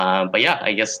But yeah,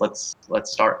 I guess let's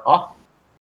start off.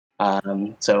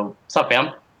 So what's up,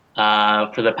 fam?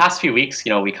 For the past few weeks,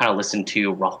 we kind of listened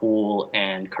to Rahul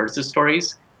and Curtis's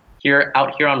stories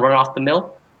out here on Run Off the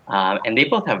Mill, and they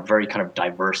both have very kind of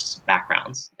diverse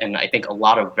backgrounds, and I think a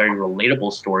lot of very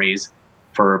relatable stories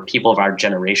for people of our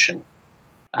generation.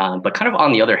 But kind of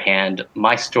on the other hand,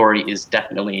 my story is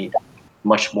definitely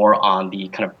much more on the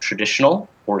kind of traditional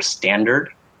or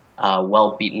standard,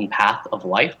 well-beaten path of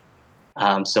life.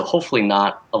 So hopefully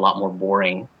not a lot more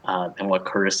boring than what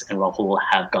Curtis and Rahul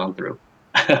have gone through.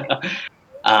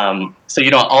 So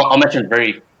I'll mention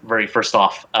very very first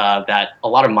off that a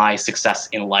lot of my success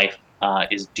in life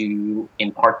is due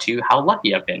in part to how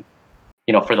lucky I've been.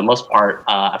 For the most part,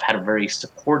 I've had a very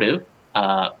supportive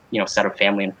set of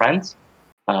family and friends,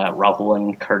 Rahul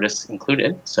and Curtis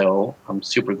included. So I'm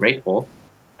super grateful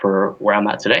for where I'm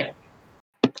at today.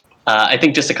 I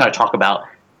think just to kind of talk about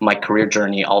my career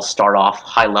journey, I'll start off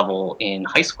high level in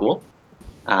high school.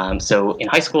 So in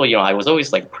high school, I was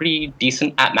always like pretty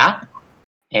decent at math.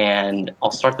 And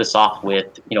I'll start this off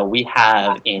with, we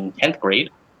have in 10th grade,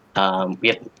 we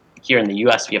have here in the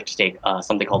US, we have to take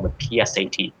something called the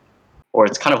PSAT, or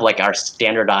it's kind of like our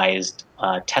standardized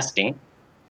testing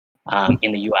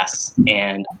in the US.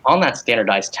 And on that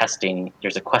standardized testing,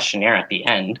 there's a questionnaire at the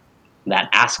end that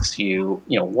asks you,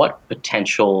 what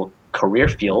potential career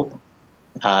field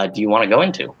do you want to go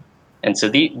into? And so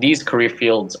these career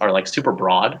fields are like super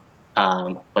broad.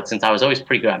 But since I was always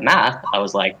pretty good at math, I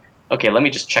was like, okay, let me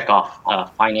just check off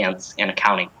finance and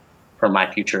accounting for my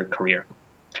future career.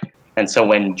 And so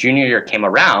when junior year came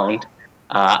around,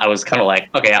 I was kind of like,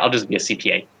 okay, I'll just be a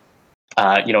CPA.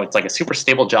 It's like a super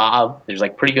stable job. There's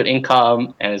like pretty good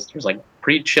income, and there's like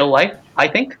pretty chill life, I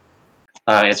think.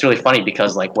 It's really funny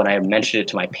because like when I mentioned it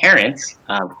to my parents,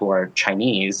 who are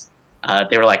Chinese,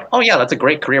 they were like, "Oh yeah, that's a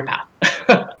great career path,"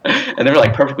 and they were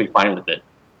like perfectly fine with it,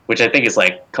 which I think is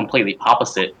like completely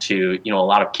opposite to a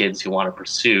lot of kids who want to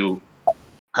pursue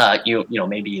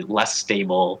maybe less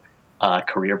stable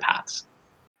career paths.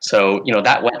 So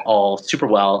that went all super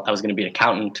well. I was going to be an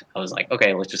accountant. I was like,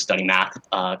 okay, let's just study math.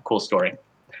 Cool story.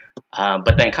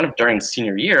 But then kind of during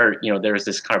senior year, there was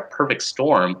this kind of perfect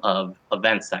storm of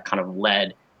events that kind of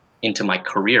led into my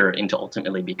career into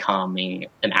ultimately becoming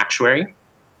an actuary.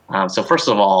 So first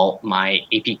of all, my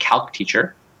AP Calc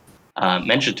teacher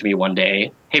mentioned to me one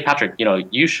day, "Hey Patrick,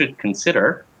 you should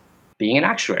consider being an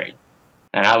actuary."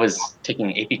 And I was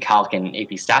taking AP Calc and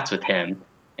AP Stats with him,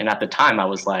 and at the time I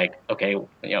was like, "Okay,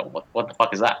 what the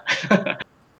fuck is that?"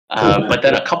 But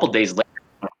then a couple days later,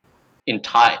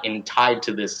 tied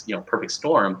to this perfect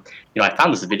storm, I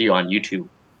found this video on YouTube,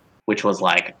 which was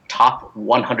like top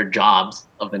 100 jobs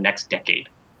of the next decade.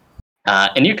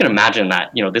 And you can imagine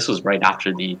that this was right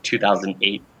after the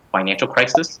 2008 financial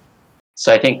crisis.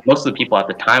 So I think most of the people at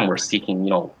the time were seeking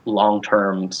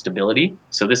long-term stability.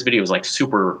 So this video was like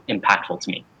super impactful to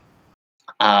me,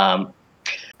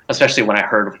 especially when I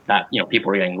heard that people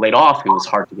were getting laid off. It was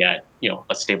hard to get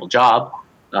a stable job.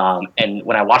 And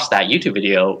when I watched that YouTube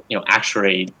video,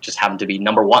 actuary just happened to be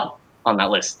number one on that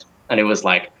list, and it was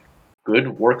like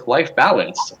good work-life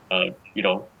balance,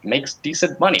 makes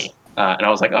decent money. And I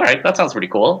was like, all right, that sounds pretty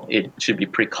cool. It should be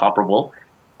pretty comparable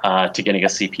to getting a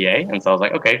CPA. And so I was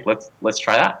like, okay, let's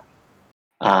try that.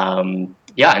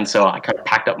 Yeah, and so I kind of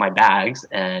packed up my bags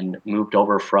and moved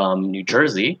over from New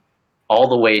Jersey all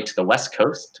the way to the West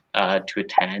Coast to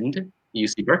attend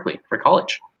UC Berkeley for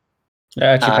college.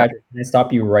 Actually, Patrick, can I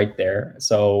stop you right there?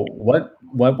 So, what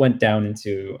went down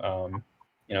into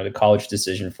the college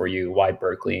decision for you? Why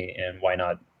Berkeley, and why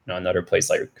not another place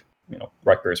like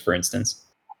Rutgers, for instance?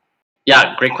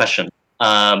 Yeah, great question.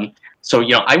 So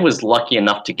I was lucky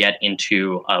enough to get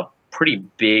into a pretty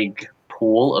big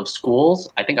pool of schools.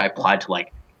 I think I applied to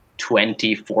like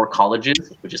 24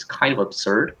 colleges, which is kind of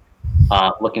absurd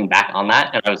looking back on that.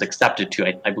 And I was accepted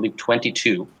to, I believe,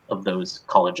 22 of those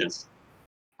colleges.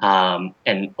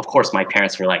 And of course, my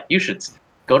parents were like, "You should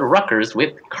go to Rutgers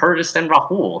with Curtis and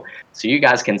Rahul, so you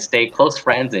guys can stay close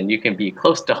friends and you can be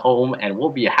close to home, and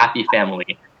we'll be a happy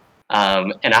family."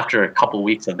 And after a couple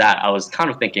weeks of that, I was kind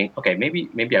of thinking, okay,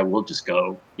 maybe I will just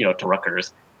go, to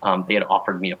Rutgers. They had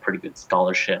offered me a pretty good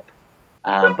scholarship,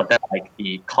 but then like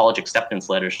the college acceptance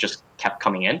letters just kept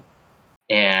coming in,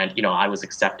 and I was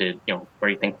accepted,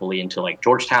 very thankfully, into like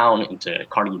Georgetown, into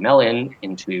Carnegie Mellon,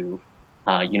 into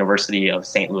University of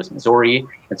St. Louis, Missouri.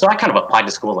 And so I kind of applied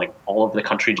to schools like all over the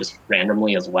country just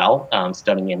randomly as well,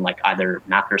 studying in like either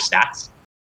math or stats.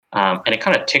 And it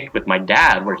kind of ticked with my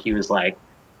dad where he was like,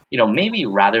 maybe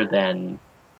rather than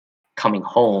coming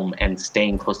home and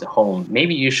staying close to home,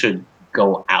 maybe you should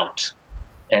go out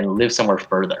and live somewhere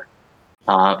further.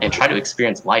 and try to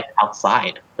experience life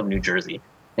outside of New Jersey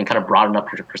and kind of broaden up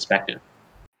your perspective.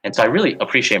 And so I really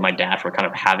appreciate my dad for kind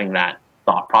of having that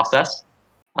thought process,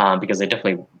 because I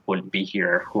definitely wouldn't be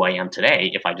here who I am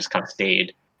today if I just kind of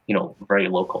stayed, very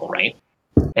local, right?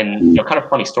 And kind of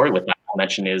funny story with that I'll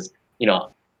mention is,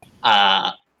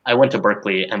 uh, I went to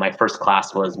Berkeley and my first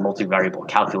class was multivariable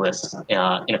calculus in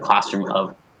a classroom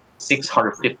of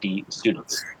 650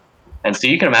 students. And so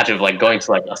you can imagine like going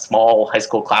to like a small high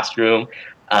school classroom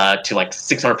to like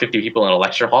 650 people in a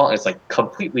lecture hall, and it's like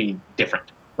completely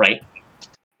different, right?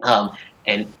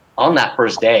 And on that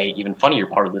first day, even funnier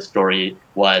part of the story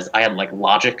was I had like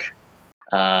logic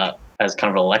as kind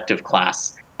of an elective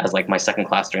class as like my second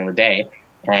class during the day.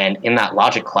 And in that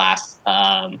logic class,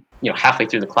 halfway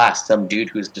through the class, some dude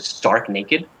who's just stark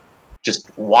naked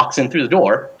just walks in through the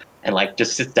door and like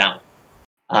just sits down.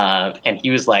 And he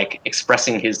was like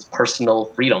expressing his personal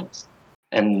freedoms.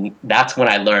 And that's when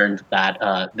I learned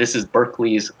that this is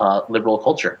Berkeley's liberal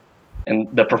culture. And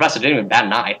the professor didn't even bat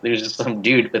an eye. There's just some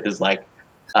dude with his like,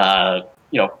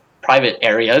 private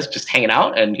areas just hanging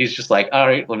out. And he's just like, all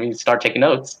right, let me start taking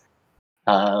notes.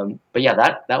 But yeah,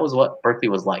 that was what Berkeley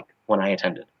was like when I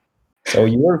attended. So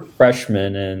you were a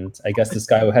freshman, and I guess this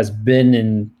guy has been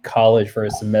in college for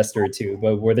a semester or two.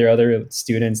 But were there other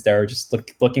students that were just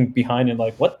looking behind and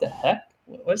like, what the heck?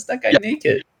 What's that guy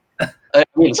naked? I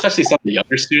mean, especially some of the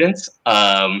younger students.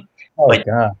 Oh like,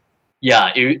 God.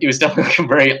 Yeah, it was definitely a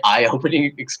very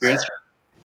eye-opening experience.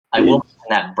 I will mention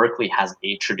that Berkeley has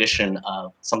a tradition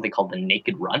of something called the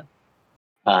Naked Run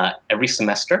every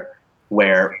semester,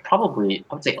 where probably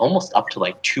I would say almost up to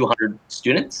like 200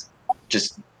 students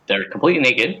just they're completely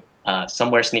naked.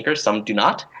 Some wear sneakers, some do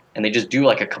not, and they just do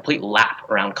like a complete lap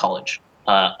around college,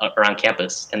 around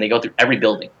campus, and they go through every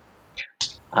building.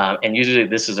 And usually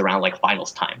this is around like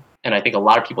finals time. And I think a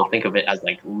lot of people think of it as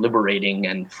like liberating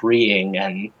and freeing.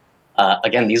 And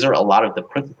again, these are a lot of the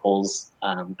principles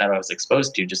that I was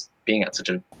exposed to just being at such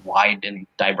a wide and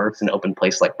diverse and open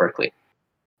place like Berkeley.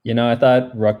 I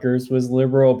thought Rutgers was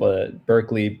liberal, but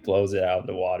Berkeley blows it out of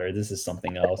the water. This is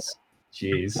something else.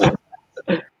 Jeez.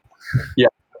 Yeah.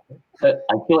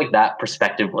 I feel like that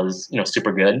perspective was,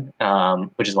 super good,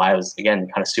 which is why I was, again,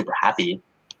 kind of super happy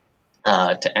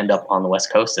to end up on the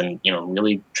West Coast and,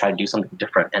 really try to do something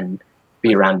different and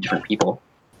be around different people.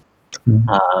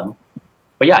 Mm-hmm.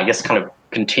 But yeah, I guess kind of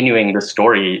continuing the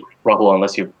story, Rahul,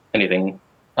 unless you have anything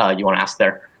you want to ask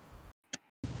there.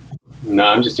 No,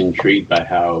 I'm just intrigued by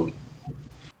how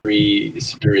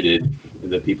free-spirited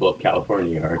the people of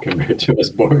California are compared to us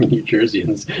boring New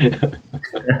Jerseyans.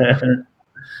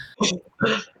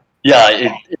 Yeah,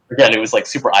 again, it was like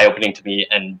super eye-opening to me,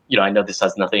 and I know this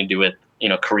has nothing to do with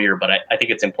career, but I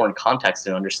think it's important context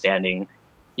in understanding,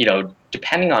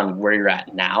 depending on where you're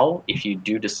at now, if you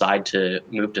do decide to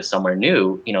move to somewhere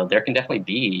new, there can definitely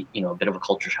be a bit of a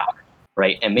culture shock,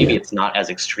 right? And maybe it's not as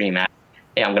extreme as,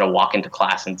 hey, I'm gonna walk into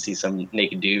class and see some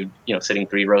naked dude, sitting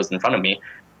 3 rows in front of me.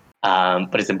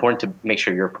 But it's important to make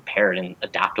sure you're prepared and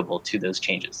adaptable to those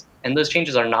changes, and those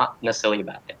changes are not necessarily a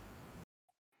bad thing.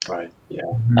 Right. Yeah.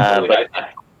 But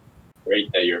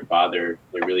great that your father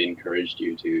really encouraged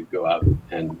you to go out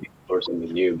and explore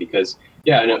something new, because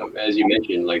I know, as you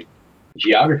mentioned, like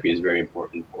geography is very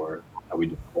important for how we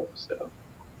develop. So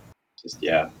just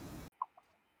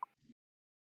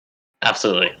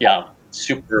absolutely, yeah,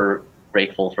 super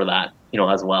grateful for that,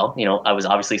 as well. I was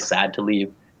obviously sad to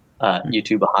leave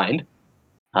U2 behind,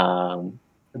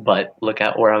 but look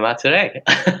at where I'm at today.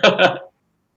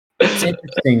 It's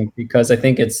interesting because I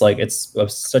think it's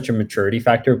such a maturity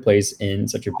factor plays in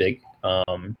such a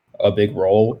big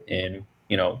role in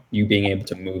you being able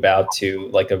to move out to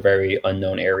like a very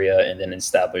unknown area and then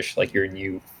establish like your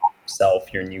new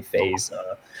self, your new phase.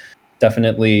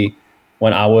 Definitely,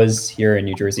 when I was here in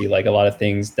New Jersey, like a lot of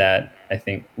things that I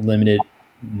think limited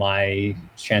my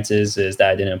chances is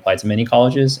that I didn't apply to many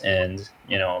colleges, and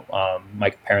my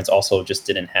parents also just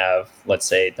didn't have, let's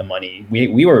say, the money.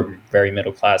 We were very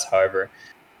middle class, however,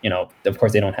 of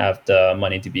course they don't have the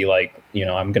money to be like,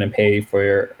 I'm going to pay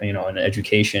for an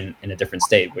education in a different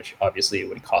state, which obviously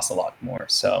would cost a lot more.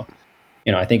 So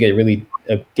I think it really,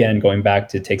 again, going back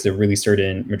to, takes a really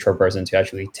certain mature person to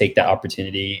actually take that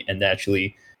opportunity and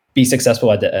actually be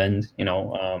successful at the end.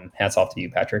 Hats off to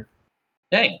you, Patrick.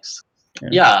 Thanks.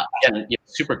 Yeah, again,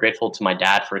 super grateful to my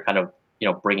dad for kind of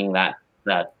bringing that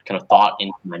kind of thought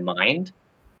into my mind,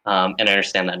 and I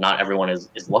understand that not everyone is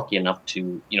lucky enough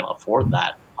to afford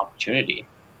that opportunity.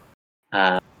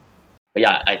 But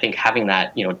yeah, I think having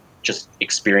that just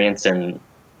experience and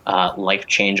life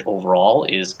change overall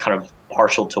is kind of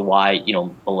partial to why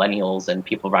millennials and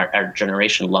people of our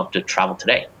generation love to travel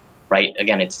today, right?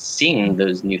 Again, it's seeing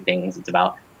those new things. It's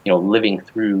about, living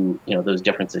through, those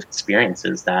different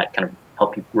experiences that kind of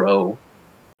help you grow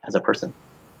as a person.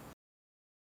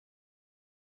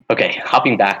 Okay,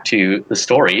 hopping back to the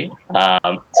story.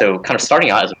 So kind of starting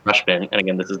out as a freshman, and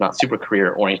again, this is not super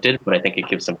career oriented, but I think it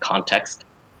gives some context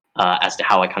as to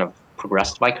how I kind of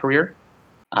progressed my career.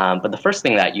 But the first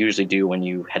thing that you usually do when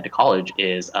you head to college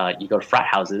is you go to frat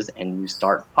houses and you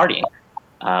start partying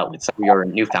with some of your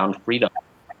newfound freedom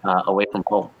away from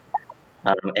home.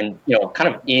 And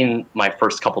kind of in my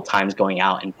first couple times going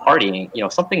out and partying,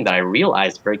 something that I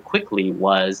realized very quickly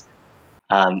was,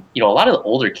 a lot of the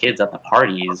older kids at the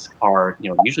parties are,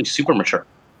 usually super mature,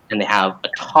 and they have a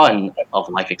ton of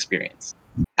life experience,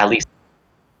 at least.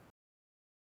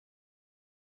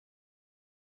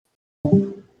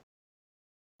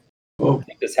 I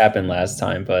think this happened last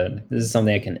time, but this is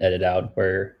something I can edit out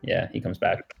where, yeah, he comes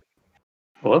back.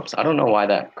 Whoops, I don't know why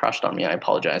that crashed on me. I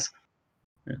apologize.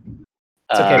 Yeah.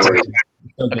 It's okay. We're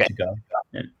still good Okay. to go.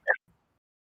 Yeah.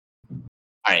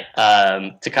 All right.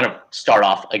 To kind of start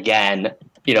off again,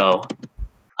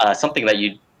 something that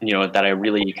that I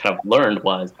really kind of learned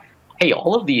was, hey,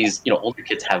 all of these older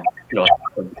kids have life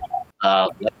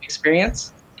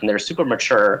experience, and they're super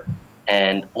mature.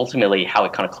 And ultimately, how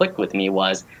it kind of clicked with me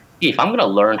was, hey, if I'm going to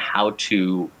learn how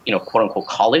to quote unquote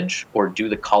college or do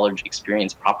the college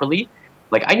experience properly,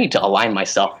 like I need to align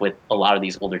myself with a lot of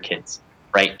these older kids,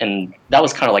 right? And that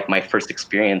was kind of like my first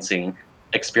experience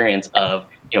of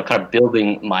kind of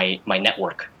building my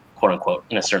network, quote unquote,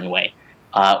 in a certain way,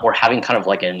 or having kind of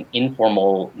like an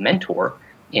informal mentor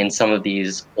in some of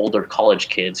these older college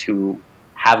kids who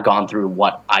have gone through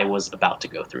what I was about to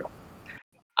go through.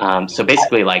 So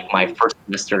basically, like my first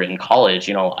semester in college,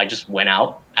 I just went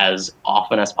out as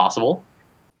often as possible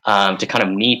to kind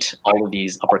of meet all of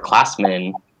these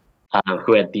upperclassmen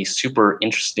who had these super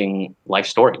interesting life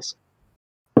stories.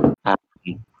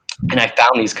 And I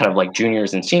found these kind of like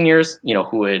juniors and seniors,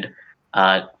 who would,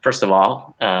 first of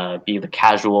all, be the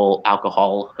casual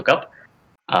alcohol hookup.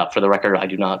 For the record, I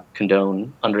do not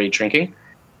condone underage drinking.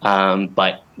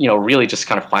 But, really just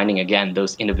kind of finding, again,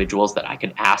 those individuals that I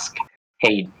could ask,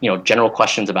 hey, general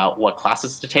questions about what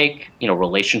classes to take,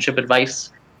 relationship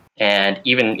advice, and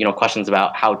even, questions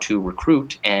about how to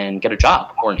recruit and get a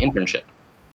job or an internship.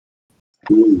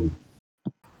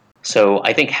 So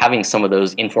I think having some of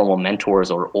those informal mentors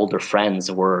or older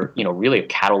friends were, really a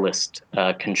catalyst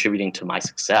contributing to my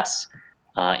success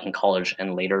in college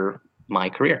and later my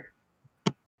career.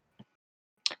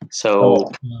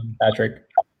 So, Patrick,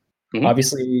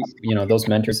 obviously, those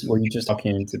mentors, were you just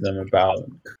talking to them about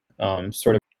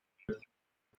sort of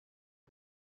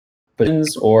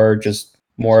positions or just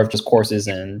more of just courses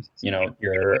and,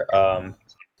 your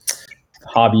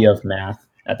hobby of math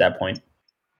at that point?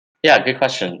 Yeah, good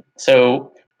question.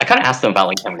 So I kind of asked them about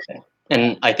like everything.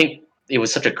 And I think it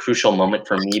was such a crucial moment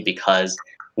for me because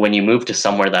when you move to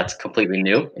somewhere that's completely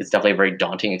new, it's definitely a very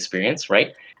daunting experience,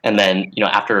 right? And then,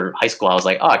 after high school, I was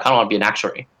like, oh, I kind of want to be an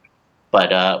actuary.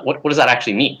 But what does that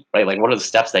actually mean, right? Like, what are the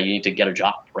steps that you need to get a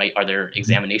job, right? Are there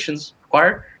examinations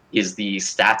required? Is the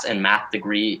stats and math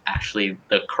degree actually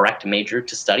the correct major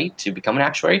to study to become an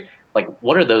actuary? Like,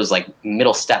 what are those like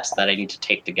middle steps that I need to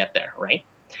take to get there, right?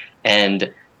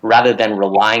 And rather than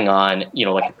relying on,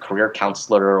 like a career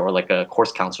counselor or like a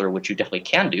course counselor, which you definitely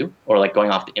can do, or like going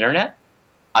off the internet,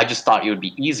 I just thought it would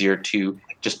be easier to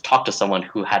just talk to someone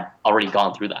who had already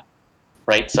gone through that,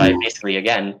 right? So I basically,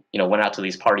 again, went out to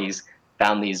these parties,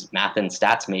 found these math and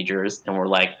stats majors, and were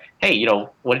like, hey,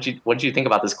 what did you think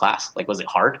about this class? Like, was it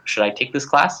hard? Should I take this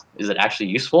class? Is it actually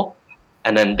useful?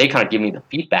 And then they kind of give me the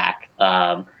feedback,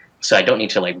 so I don't need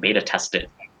to like beta test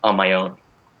it on my own.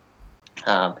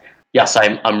 Yes,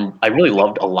 I really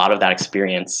loved a lot of that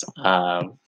experience,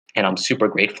 and I'm super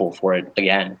grateful for it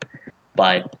again.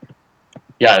 But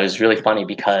yeah, it was really funny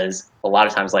because a lot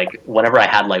of times, like whenever I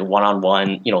had like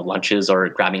one-on-one, lunches or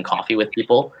grabbing coffee with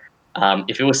people,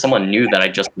 if it was someone new that I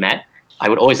just met, I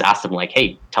would always ask them like,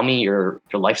 "Hey, tell me your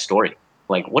life story.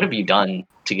 Like, what have you done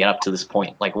to get up to this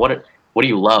point? Like, what do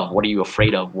you love? What are you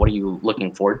afraid of? What are you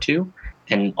looking forward to?"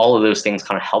 And all of those things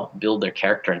kind of help build their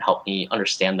character and help me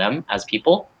understand them as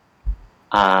people.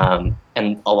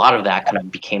 And a lot of that kind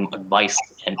of became advice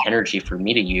and energy for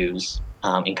me to use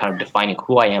in kind of defining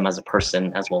who I am as a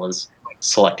person, as well as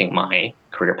selecting my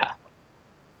career path.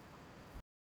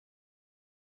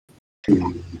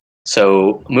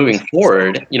 So moving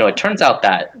forward, it turns out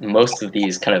that most of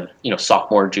these kind of,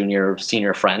 sophomore, junior,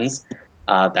 senior friends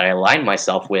that I aligned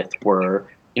myself with were,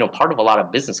 part of a lot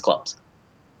of business clubs.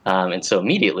 And so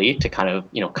immediately to kind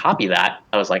of, copy that,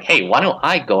 I was like, hey, why don't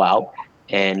I go out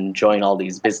and join all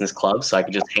these business clubs so I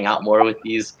could just hang out more with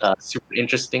these super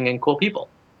interesting and cool people.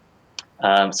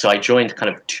 So I joined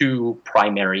kind of two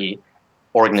primary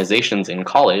organizations in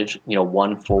college,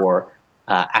 one for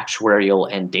actuarial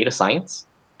and data science,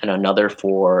 and another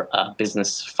for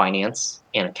business finance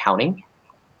and accounting.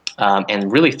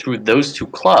 And really through those two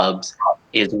clubs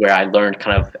is where I learned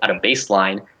kind of at a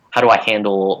baseline, how do I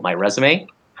handle my resume?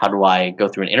 How do I go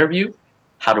through an interview?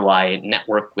 How do I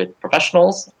network with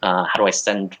professionals? How do I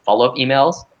send follow-up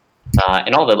emails?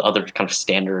 And all the other kind of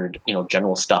standard,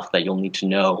 general stuff that you'll need to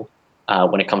know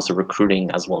when it comes to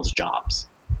recruiting as well as jobs.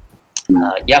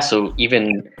 So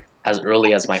even as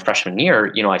early as my freshman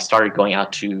year, I started going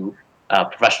out to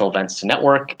professional events to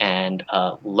network and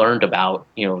learned about,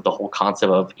 the whole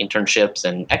concept of internships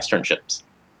and externships.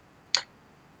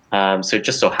 So it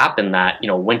just so happened that,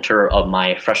 winter of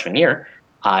my freshman year,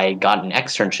 I got an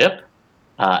externship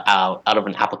out of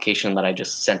an application that I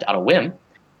just sent out a whim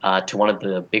to one of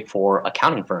the big four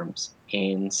accounting firms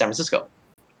in San Francisco.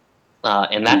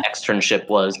 And that externship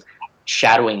was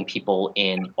shadowing people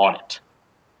in audit.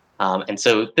 And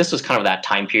so this was kind of that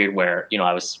time period where,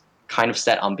 I was kind of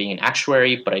set on being an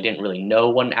actuary, but I didn't really know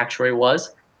what an actuary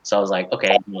was. So I was like,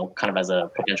 okay, kind of as a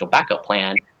potential backup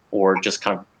plan or just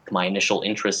kind of my initial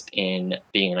interest in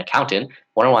being an accountant,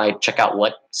 why don't I check out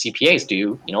what CPAs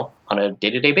do, on a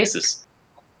day-to-day basis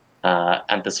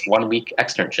at this 1 week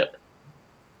externship.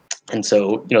 And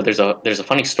so, there's a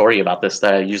funny story about this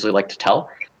that I usually like to tell,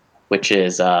 which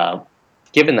is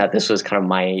given that this was kind of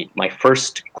my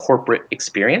first corporate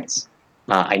experience,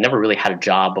 I never really had a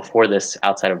job before this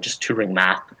outside of just tutoring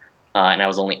math, and I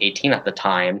was only 18 at the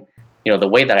time. The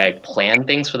way that I planned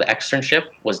things for the externship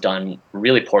was done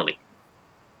really poorly.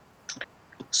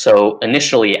 So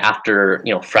initially, after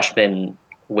freshman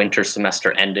winter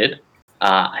semester ended,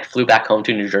 I flew back home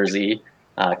to New Jersey.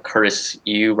 Curtis,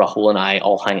 you, Rahul, and I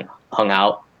all hung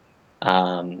out,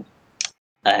 and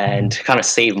to kind of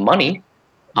save money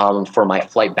for my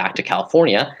flight back to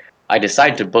California, I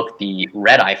decided to book the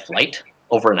red-eye flight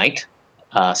overnight,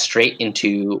 straight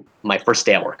into my first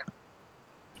day at work.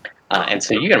 And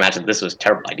so you can imagine this was a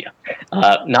terrible idea.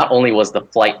 Not only was the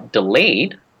flight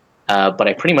delayed, but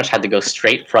I pretty much had to go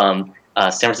straight from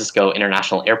San Francisco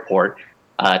International Airport,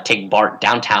 take BART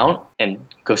downtown, and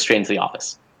go straight into the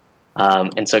office.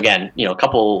 And so again, a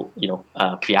couple,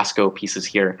 fiasco pieces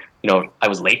here. I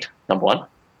was late, number one.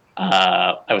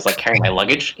 I was like carrying my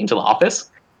luggage into the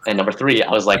office, and number three,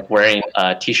 I was like wearing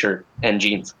a t-shirt and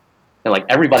jeans, and like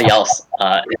everybody else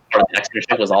in the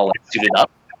externship was all like suited up.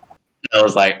 And I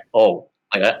was like, oh,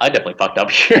 I definitely fucked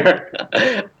up here.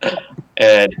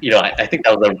 And I think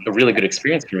that was a really good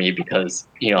experience for me because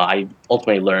I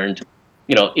ultimately learned,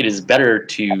 it is better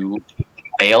to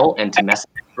fail and to mess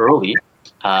up early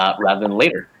rather than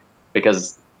later,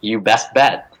 because you best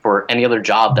bet for any other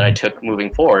job that I took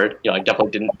moving forward, I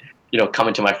definitely didn't, come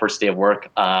into my first day of work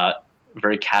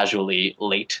very casually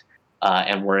late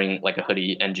and wearing like a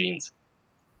hoodie and jeans.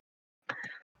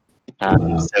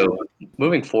 So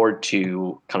moving forward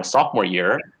to kind of sophomore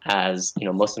year, as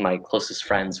most of my closest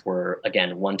friends were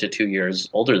again 1 to 2 years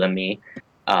older than me.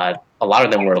 A lot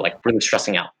of them were like really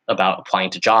stressing out about applying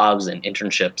to jobs and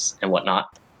internships and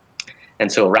whatnot.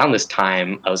 And so around this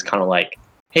time, I was kind of like,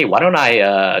 hey, why don't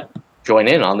I join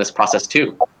in on this process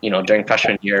too? During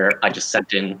freshman year, I just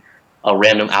sent in a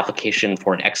random application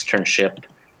for an externship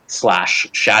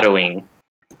 / shadowing,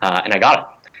 and I got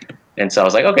it. And so I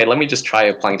was like, okay, let me just try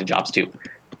applying to jobs too.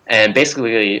 And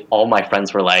basically, all my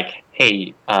friends were like,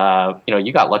 hey,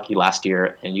 you got lucky last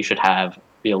year, and you should have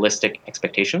realistic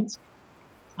expectations,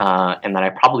 and that I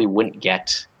probably wouldn't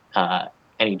get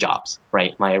any jobs,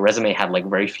 right? My resume had like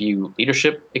very few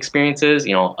leadership experiences.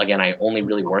 Again, I only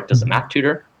really worked as a math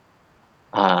tutor.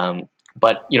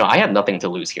 But I had nothing to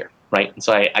lose here, right? And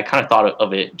so I kind of thought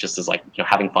of it just as like,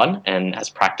 having fun and as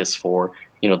practice for,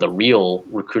 the real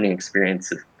recruiting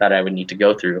experiences that I would need to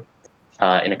go through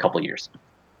in a couple of years.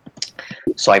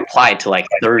 So I applied to like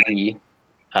 30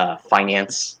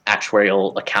 finance,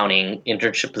 actuarial, accounting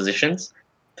internship positions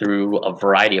through a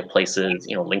variety of places,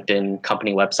 LinkedIn,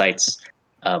 company websites,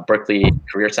 Berkeley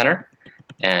Career Center,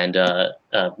 and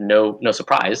no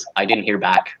surprise, I didn't hear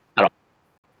back at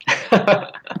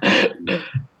all.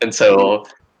 And so,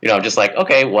 I'm just like,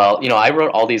 okay, well, I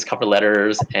wrote all these cover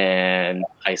letters and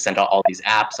I sent out all these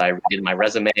apps. I did my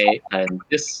resume, and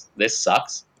this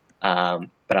sucks.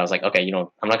 But I was like, okay,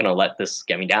 I'm not gonna let this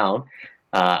get me down.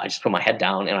 I just put my head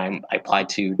down and I applied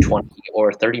to 20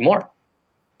 or 30 more.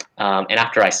 And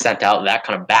after I sent out that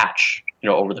kind of batch,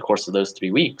 over the course of those 3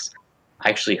 weeks, I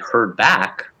actually heard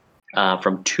back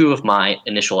from 2 of my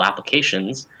initial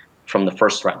applications from the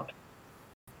first round.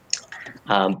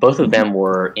 Both of them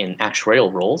were in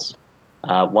actuarial roles.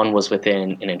 One was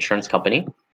within an insurance company,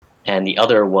 and the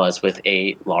other was with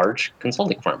a large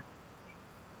consulting firm.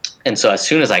 And so as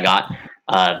soon as I got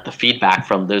the feedback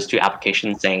from those two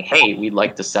applications saying, "Hey, we'd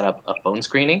like to set up a phone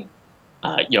screening,"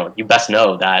 you best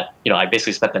know that I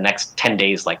basically spent the next 10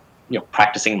 days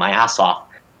practicing my ass off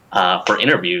for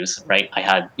interviews. Right, I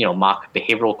had mock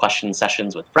behavioral question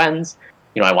sessions with friends.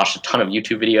 I watched a ton of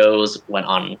YouTube videos, went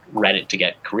on Reddit to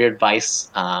get career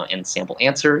advice and sample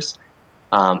answers,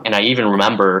 and I even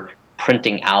remember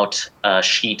printing out a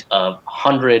sheet of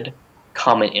 100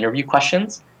 common interview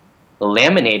questions,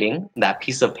 laminating that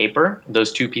piece of paper,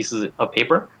 those two pieces of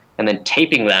paper, and then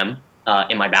taping them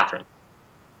in my bathroom.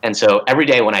 And so every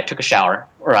day when I took a shower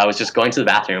or I was just going to the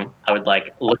bathroom, I would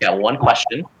look at one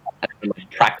question and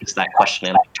practice that question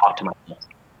and talk to myself.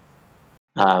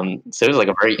 So it was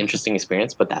a very interesting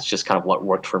experience, but that's just kind of what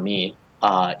worked for me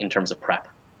in terms of prep.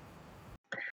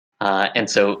 And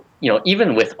so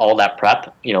even with all that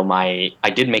prep, I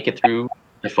did make it through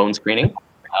the phone screening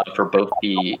for both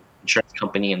the insurance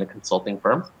company and the consulting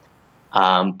firm.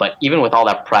 But even with all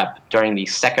that prep, during the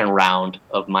second round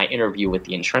of my interview with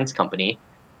the insurance company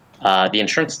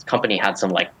had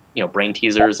some brain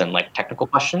teasers and technical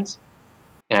questions.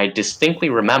 And I distinctly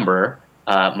remember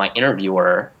my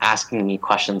interviewer asking me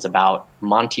questions about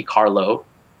Monte Carlo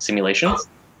simulations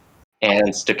and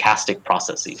stochastic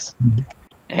processes.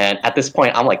 And at this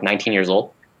point, I'm 19 years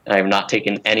old, and I have not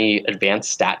taken any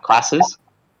advanced stat classes.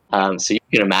 So you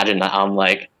can imagine that I'm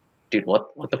dude,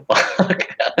 what the fuck?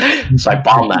 So I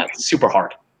bombed that super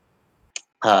hard.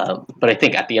 But I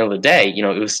think at the end of the day,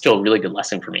 it was still a really good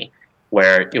lesson for me,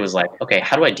 where it was okay,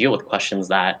 how do I deal with questions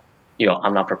that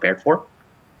I'm not prepared for,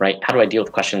 right? How do I deal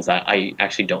with questions that I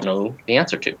actually don't know the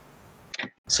answer to?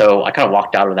 So I kind of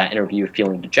walked out of that interview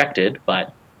feeling dejected,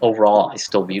 but overall, I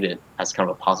still viewed it as kind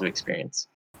of a positive experience.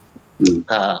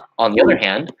 On the other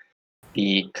hand,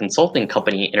 the consulting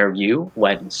company interview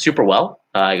went super well.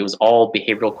 It was all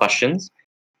behavioral questions,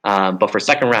 but for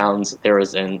second rounds, there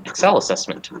was an Excel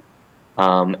assessment.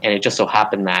 And it just so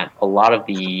happened that a lot of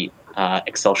the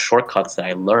Excel shortcuts that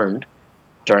I learned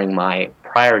during my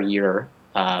prior year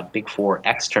Big Four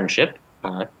externship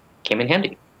came in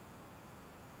handy.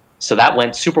 So that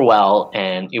went super well,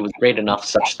 and it was great enough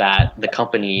such that the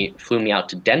company flew me out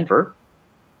to Denver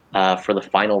for the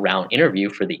final round interview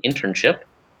for the internship,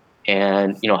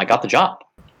 and I got the job.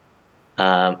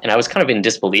 And I was kind of in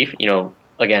disbelief.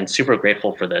 Again, super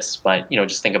grateful for this, but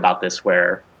just think about this,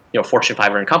 where Fortune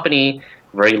 500 company,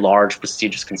 very large,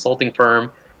 prestigious consulting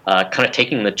firm, kind of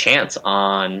taking a chance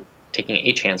on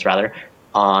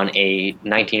a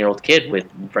 19-year-old kid with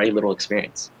very little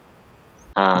experience.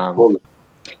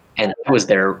 And I was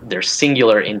their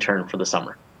singular intern for the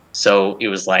summer. So it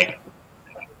was I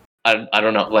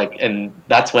don't know, and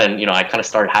that's when I kind of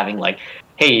started having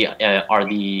hey, are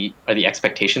the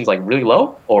expectations really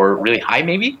low or really high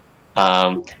maybe?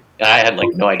 And I had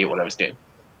no idea what I was doing.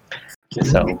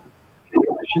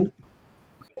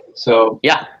 So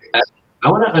yeah, I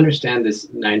want to understand this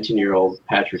 19-year-old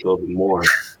Patrick a little bit more.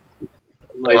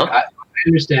 I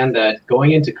understand that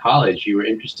going into college, you were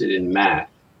interested in math,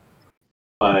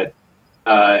 but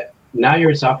now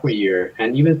you're a sophomore year,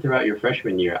 and even throughout your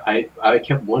freshman year, I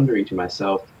kept wondering to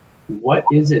myself, what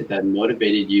is it that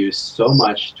motivated you so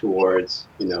much towards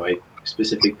a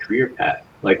specific career path?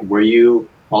 Were you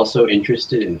also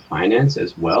interested in finance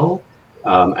as well?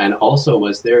 And also,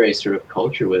 was there a sort of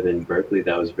culture within Berkeley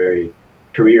that was very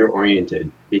career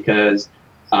oriented? Because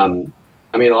a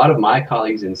lot of my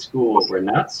colleagues in school were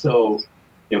not so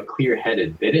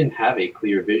clear-headed. They didn't have a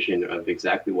clear vision of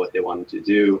exactly what they wanted to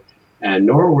do, and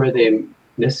nor were they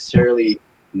necessarily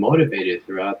motivated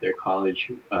throughout their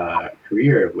college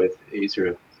career with a sort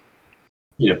of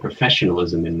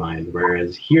professionalism in mind.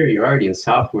 Whereas here, you're already in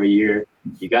sophomore year,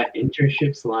 you got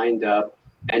internships lined up,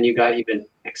 and you got even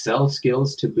Excel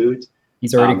skills to boot.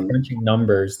 He's already crunching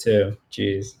numbers too.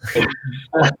 Jeez.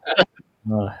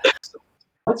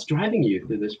 What's driving you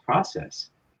through this process?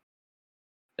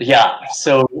 Yeah,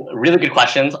 so really good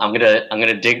questions. I'm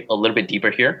gonna dig a little bit deeper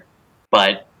here,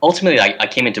 but ultimately, I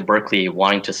came into Berkeley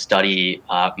wanting to study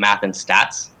math and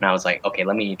stats, and I was okay,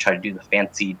 let me try to do the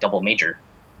fancy double major.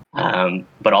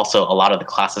 But also, a lot of the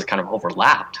classes kind of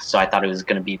overlapped, so I thought it was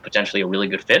going to be potentially a really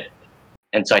good fit.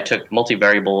 And so I took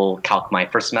multivariable calc my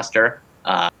first semester.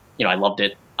 I loved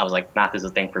it. I was math is a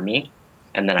thing for me.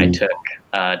 And then I took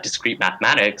discrete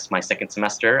mathematics my second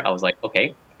semester. I was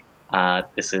okay,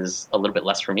 this is a little bit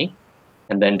less for me.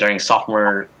 And then during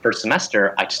sophomore first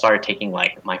semester, I started taking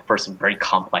my first very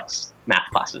complex math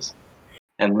classes.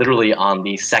 And literally on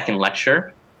the second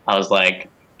lecture, I was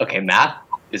okay, math,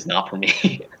 is not for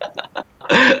me.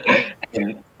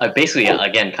 And basically,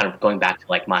 again, kind of going back to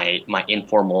like my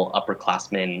informal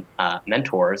upperclassmen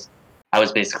mentors, I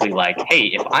was basically like, hey,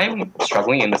 if I'm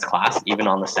struggling in this class, even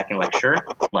on the second lecture,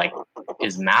 like,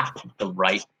 is math the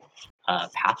right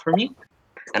path for me?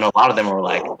 And a lot of them were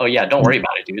like, oh yeah, don't worry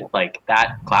about it, dude. Like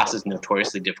that class is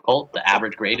notoriously difficult. The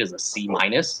average grade is a C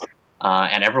minus,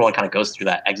 and everyone kind of goes through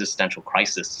that existential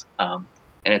crisis. And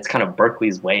it's kind of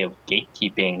Berkeley's way of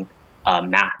gatekeeping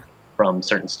math from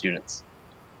certain students.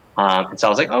 And so I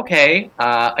was like, okay,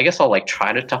 I guess I'll like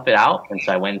try to tough it out. And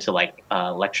so I went to like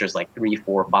lectures like 3,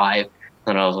 4, 5,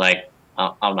 and I was like,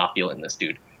 I'm not feeling this,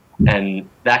 dude. And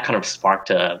that kind of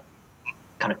sparked a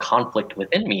kind of conflict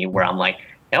within me where I'm like,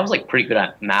 I was like pretty good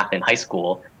at math in high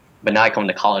school, but now I come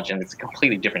to college and it's a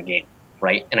completely different game,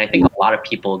 right? And I think a lot of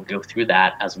people go through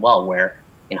that as well, where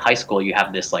in high school you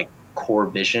have this like core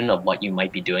vision of what you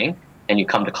might be doing, and you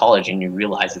come to college and you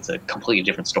realize it's a completely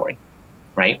different story,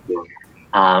 right?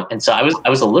 And so I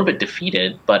was a little bit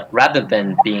defeated, but rather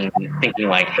than thinking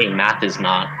like, hey, math is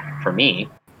not for me,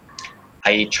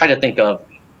 I try to think of,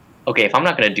 okay, if I'm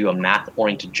not going to do a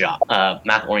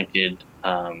math-oriented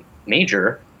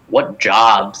major, what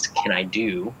jobs can I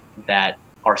do that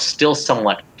are still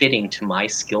somewhat fitting to my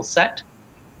skill set,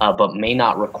 but may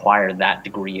not require that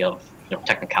degree of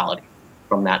technicality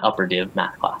from that upper div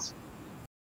math class.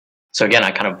 So again,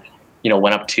 I kind of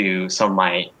went up to some of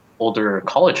my older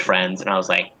college friends and I was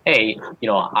like, hey,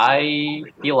 I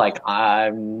feel like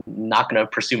I'm not going to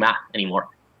pursue math anymore,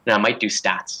 and I might do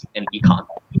stats and econ.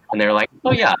 And they're like,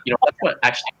 oh yeah, that's what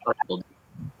actually people do,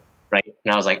 right?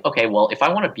 And I was like, okay, well, if I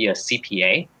want to be a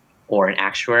CPA or an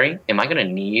actuary, am I going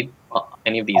to need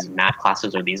any of these math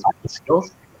classes or these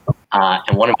skills?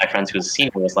 And one of my friends who was a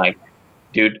senior was like,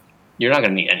 dude, you're not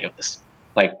going to need any of this.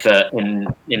 Like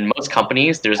in most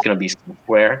companies, there's going to be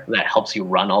software that helps you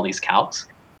run all these calcs,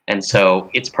 and so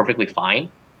it's perfectly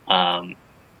fine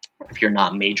if you're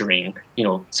not majoring,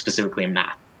 specifically in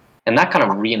math. And that kind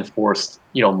of reinforced,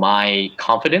 my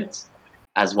confidence,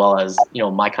 as well as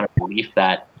my kind of belief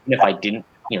that even if I didn't,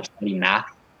 study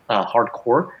math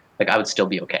hardcore, like I would still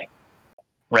be okay,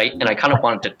 right? And I kind of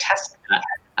wanted to test that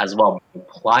as well,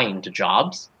 applying to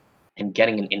jobs and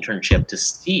getting an internship to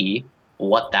see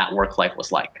what that work life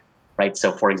was like, right?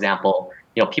 So, for example,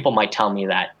 people might tell me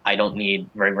that I don't need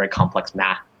very, very complex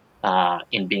math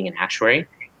in being an actuary,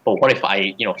 but what if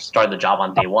I, started the job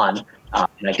on day one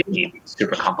and I did need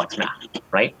super complex math,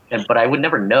 right? But I would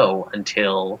never know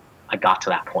until I got to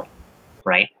that point,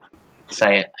 right?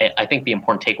 So I think the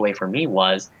important takeaway for me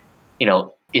was,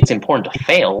 it's important to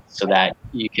fail so that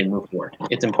you can move forward.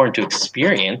 It's important to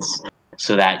experience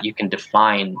so that you can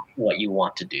define what you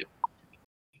want to do.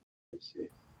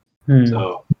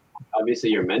 So obviously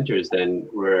your mentors then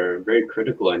were very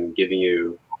critical in giving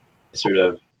you sort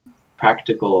of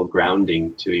practical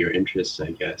grounding to your interests,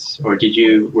 I guess. Or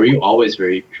were you always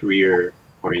very career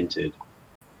oriented?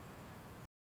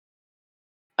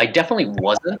 I definitely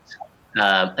wasn't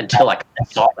until I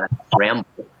saw that scramble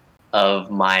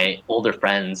of my older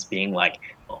friends being like,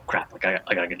 oh crap, like I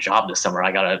gotta get a job this summer.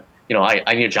 I gotta,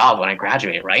 I need a job when I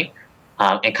graduate, right?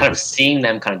 And kind of seeing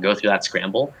them kind of go through that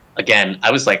scramble. Again,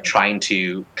 I was like trying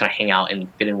to kind of hang out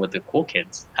and fit in with the cool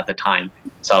kids at the time.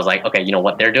 So I was like, okay,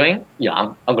 what they're doing,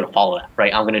 I'm going to follow that,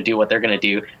 right? I'm going to do what they're going to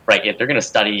do, right? If they're going to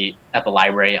study at the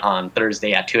library on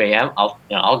Thursday at 2 a.m.,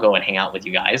 I'll go and hang out with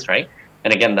you guys, right?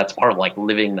 And again, that's part of like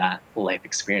living that life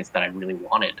experience that I really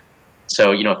wanted.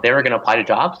 So, if they were going to apply to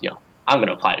jobs, I'm going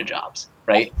to apply to jobs,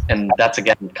 right? And that's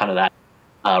again kind of that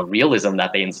realism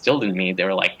that they instilled in me. They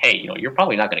were like, hey, you're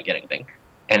probably not going to get anything.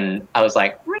 And I was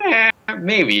like,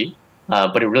 maybe.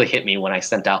 But it really hit me when I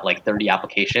sent out like 30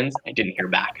 applications. I didn't hear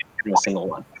back from a single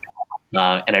one.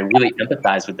 And I really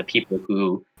empathize with the people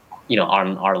who,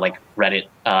 on our like Reddit,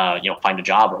 find a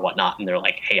job or whatnot. And they're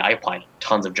like, hey, I applied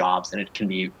tons of jobs, and it can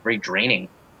be very draining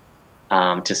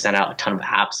to send out a ton of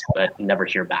apps, but never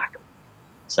hear back.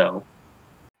 So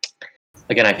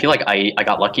again, I feel like I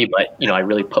got lucky, but, I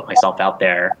really put myself out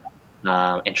there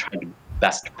and tried to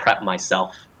best prep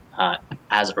myself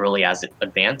as early as in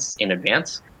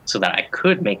advance so that I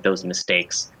could make those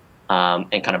mistakes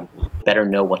and kind of better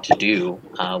know what to do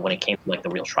when it came to like the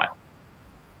real trial.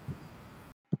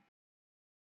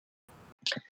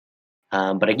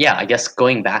 But yeah, I guess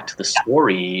going back to the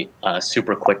story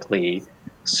super quickly.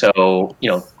 So,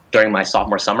 during my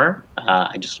sophomore summer,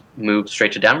 I just moved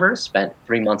straight to Denver, spent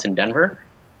 3 months in Denver,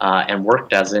 and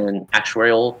worked as an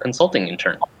actuarial consulting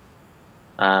intern.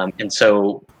 And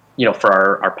so,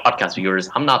 for our podcast viewers,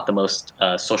 I'm not the most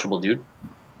sociable dude.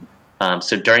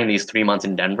 So during these 3 months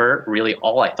in Denver, really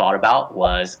all I thought about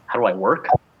was, how do I work?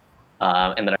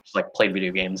 and then I just like played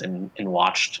video games and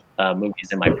watched movies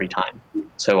in my free time.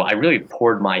 So I really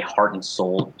poured my heart and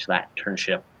soul into that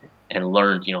internship and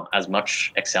learned, as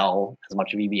much Excel, as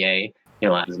much VBA,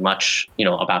 as much,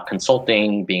 about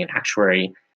consulting, being an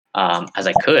actuary, as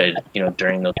I could,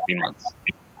 during those 3 months.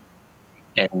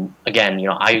 And again,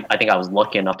 I think I was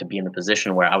lucky enough to be in the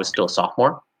position where I was still a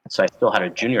sophomore. So I still had a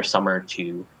junior summer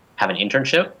to have an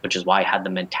internship, which is why I had the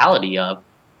mentality of,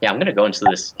 yeah, I'm going to go into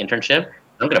this internship.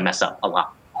 I'm going to mess up a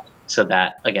lot so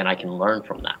that, again, I can learn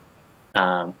from that.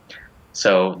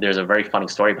 So there's a very funny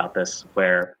story about this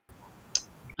where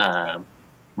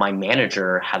my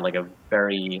manager had like a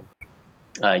very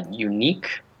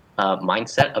unique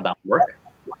mindset about work.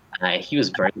 He was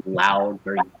very loud,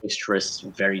 very boisterous,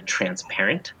 very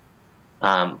transparent.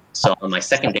 So on my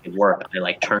second day of work, I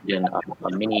like turned in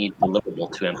a mini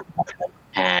deliverable to him,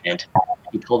 and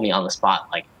he told me on the spot,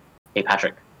 like, "Hey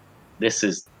Patrick, this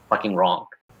is fucking wrong,"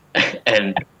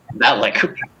 and that like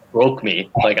broke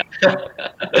me. Like, but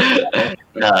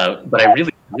I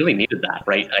really, really needed that,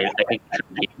 right? I think it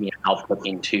gave me an output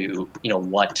into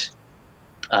what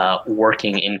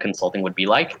working in consulting would be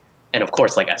like. And of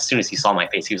course, like as soon as he saw my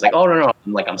face, he was like, "Oh no,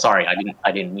 I'm like, I'm sorry, I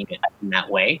didn't mean it in that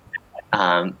way."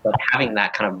 But having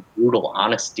that kind of brutal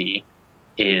honesty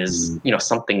is,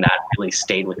 something that really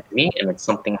stayed with me, and it's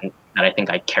something that I think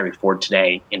I carry forward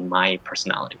today in my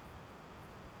personality.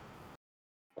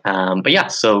 But yeah,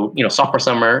 so sophomore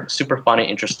summer, super fun and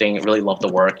interesting. Really loved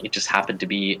the work. It just happened to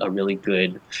be a really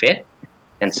good fit.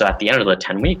 And so at the end of the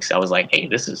 10 weeks, I was like, hey,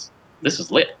 this is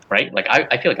lit, right? Like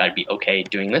I feel like I'd be okay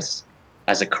doing this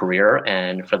as a career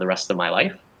and for the rest of my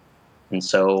life. And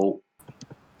so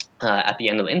at the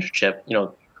end of the internship,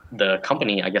 the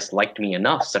company, I guess, liked me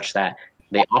enough such that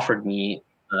they offered me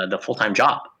the full-time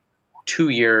job 2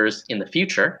 years in the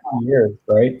future. 2 years,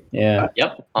 right? Yeah.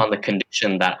 Yep, on the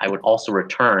condition that I would also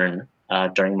return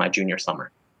during my junior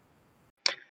summer.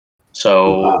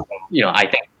 So, I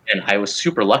think, and I was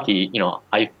super lucky,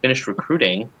 I finished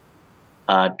recruiting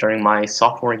during my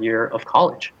sophomore year of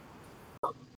college.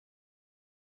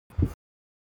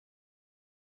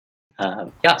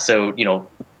 Yeah, so,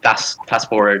 fast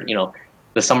forward,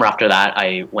 the summer after that,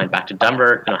 I went back to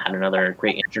Denver, had another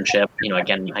great internship.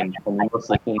 Again, I'm most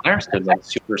of the team there, so it was like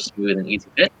super smooth and easy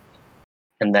fit.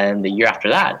 And then the year after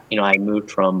that, I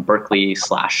moved from Berkeley /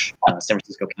 San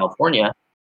Francisco, California,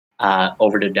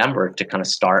 over to Denver to kind of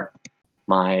start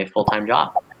my full-time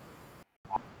job.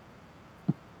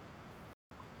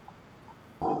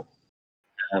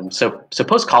 So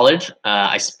post college,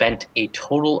 I spent a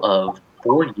total of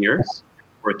 4 years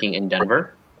working in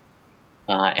Denver,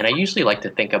 and I usually like to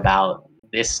think about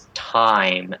this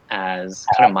time as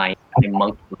kind of my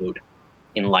monk mode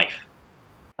in life.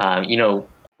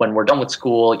 When we're done with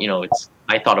school,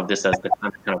 I thought of this as the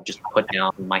time to kind of just put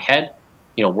down my head,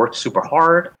 work super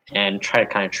hard and try to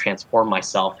kind of transform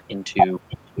myself into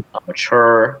a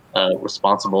mature,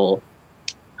 responsible,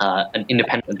 an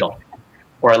independent adult,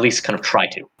 or at least kind of try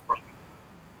to.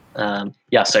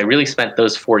 So I really spent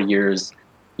those 4 years,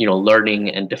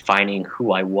 learning and defining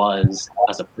who I was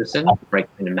as a person, right?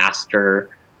 And to master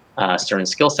certain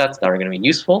skill sets that are going to be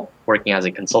useful, working as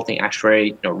a consulting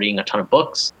actuary, reading a ton of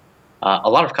books, a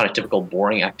lot of kind of typical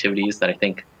boring activities that I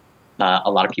think a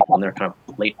lot of people in their kind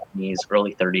of late 20s,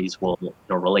 early 30s will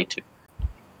relate to.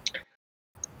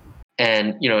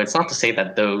 And, it's not to say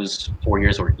that those 4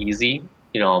 years were easy.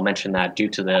 I'll mention that due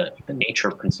to the nature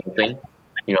of consulting,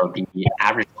 the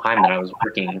average time that I was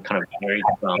working kind of varied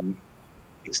from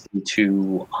 60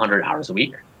 to 100 hours a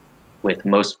week, with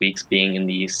most weeks being in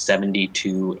the 70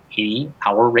 to 80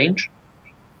 hour range.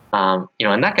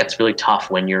 And that gets really tough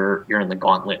when you're in the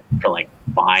gauntlet for like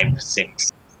 5,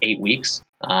 6, 8 weeks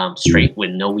straight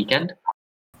with no weekend.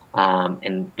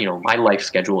 And my life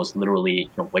schedule is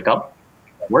literally wake up,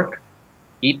 work,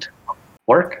 eat,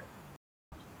 work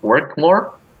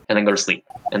more, and then go to sleep,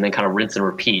 and then kind of rinse and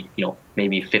repeat,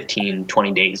 maybe 15,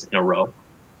 20 days in a row.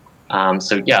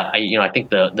 So yeah, I think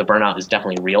the burnout is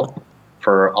definitely real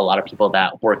for a lot of people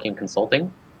that work in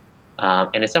consulting,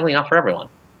 and it's definitely not for everyone.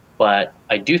 But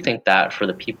I do think that for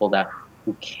the people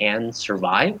who can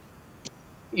survive,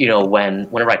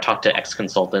 whenever I talk to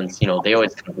ex-consultants, they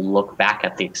always kind of look back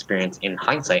at the experience in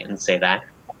hindsight and say that,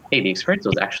 hey, the experience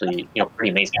was actually, pretty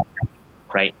amazing,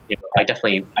 right? I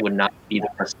definitely would not be the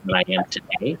person that I am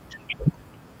today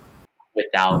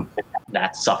without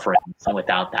that suffering and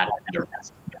without that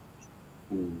bitterness.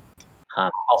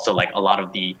 Also, like a lot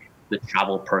of the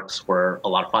travel perks were a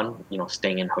lot of fun,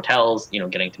 staying in hotels,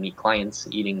 getting to meet clients,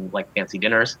 eating like fancy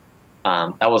dinners.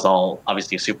 That was all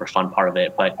obviously a super fun part of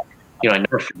it. But, I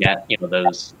never forget,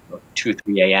 those 2,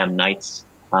 3 a.m. nights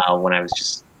when I was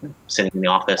just sitting in the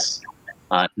office,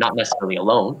 not necessarily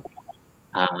alone,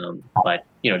 but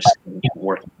just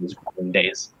working these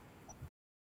days.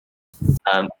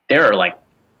 There are like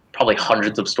probably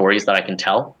hundreds of stories that I can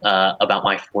tell about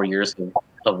my 4 years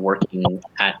of working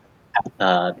at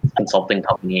a consulting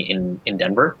company in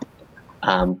Denver.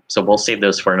 So we'll save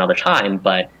those for another time.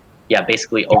 But yeah,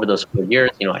 basically over those 4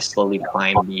 years, I slowly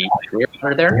climbed the career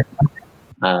ladder there.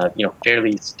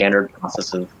 Fairly standard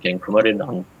process of getting promoted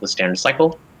on the standard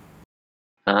cycle.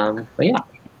 But yeah,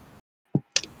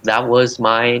 that was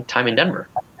my time in Denver.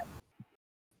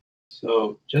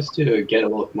 So just to get a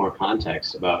little more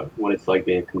context about what it's like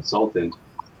being a consultant,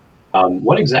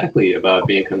 what exactly about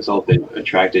being a consultant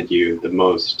attracted you the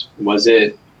most? Was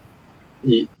it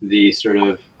the sort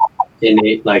of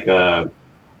innate, like the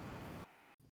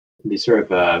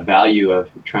sort of value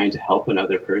of trying to help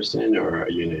another person, or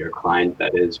your client,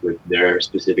 that is, with their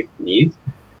specific needs?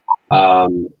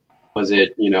 Was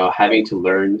it having to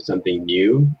learn something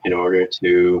new in order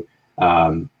to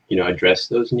address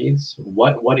those needs?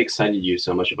 What excited you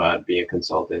so much about being a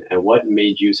consultant, and what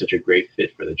made you such a great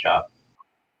fit for the job?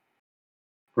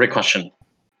 Great question.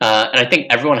 And I think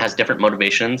everyone has different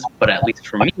motivations, but at least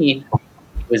for me,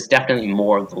 it was definitely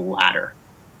more of the latter.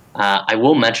 I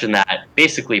will mention that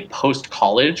basically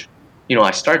post-college,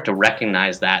 I started to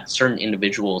recognize that certain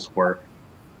individuals were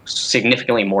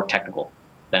significantly more technical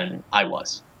than I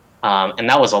was. And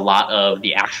that was a lot of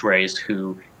the actuaries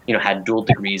who, had dual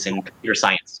degrees in computer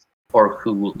science, or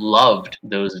who loved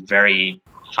those very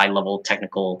high-level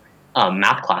technical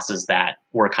math classes that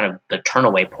were kind of the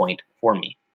turnaway point for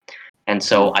me. And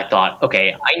so I thought,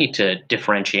 okay, I need to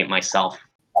differentiate myself,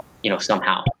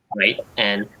 somehow, right?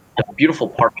 And the beautiful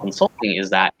part of consulting is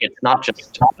that it's not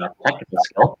just technical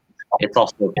skill; it's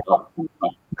also the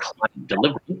client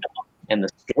delivery and the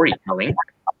storytelling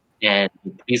and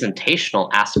the presentational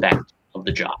aspect of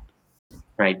the job,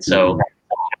 right? So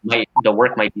the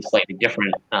work might be slightly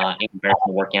different in comparison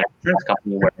to working at an insurance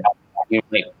company, where you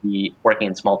might be working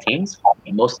in small teams.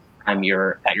 Most of the time,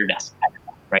 you're at your desk,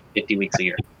 right? 50 weeks a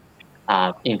year.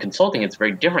 In consulting, it's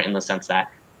very different in the sense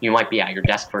that you might be at your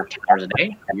desk for 10 hours a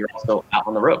day, and you're also out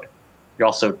on the road. You're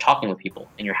also talking with people,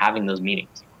 and you're having those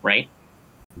meetings, right?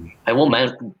 I will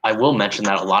mention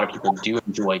that a lot of people do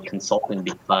enjoy consulting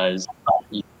because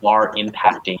you are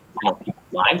impacting people's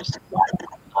lives,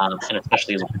 and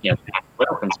especially as a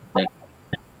political consultant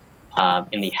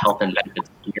in the health and benefits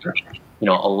sphere. A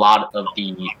lot of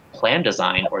the plan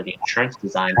design or the insurance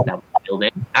designs that we build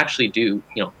in actually do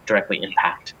directly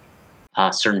impact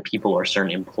certain people or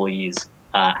certain employees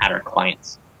at our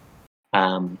clients.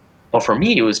 But for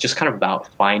me, it was just kind of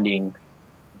about finding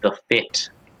the fit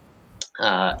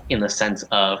in the sense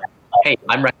of, hey,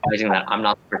 I'm recognizing that I'm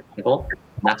not super technical,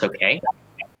 and that's okay.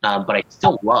 But I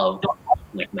still love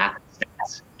like math and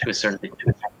stats to a certain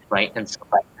degree, right? And so,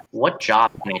 what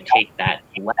job can I take that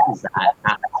blends that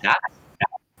math and stats,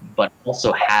 but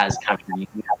also has kind of a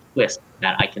unique twist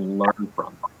that I can learn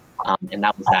from? And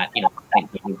that was that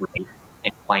client delivery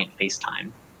and client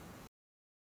FaceTime.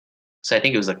 So I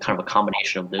think it was a kind of a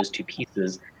combination of those two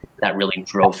pieces that really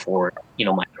drove forward,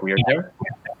 my career there.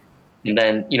 And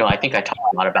then, I think I talked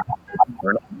a lot about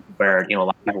burnout, where, a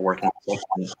lot of people work in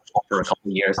consulting for a couple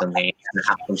of years and they kind of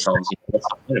ask themselves, what's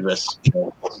the point of this?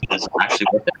 Is it actually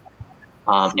worth it?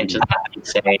 And to that, I would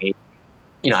say,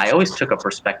 I always took a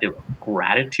perspective of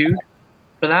gratitude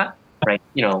for that, right?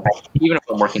 Even if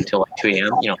I'm working till like 2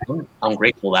 a.m., I'm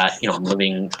grateful that, I'm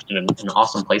living in an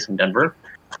awesome place in Denver.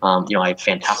 I have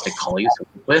fantastic colleagues to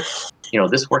work with.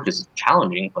 This work is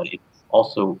challenging, but it's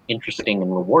also interesting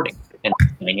and rewarding and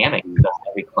dynamic because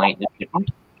every client is different.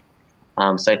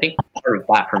 So I think part of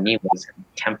that for me was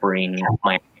tempering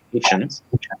my expectations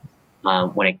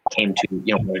when it came to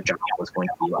what a job was going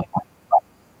to be like.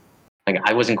 Like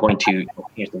I wasn't going to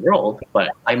change the world,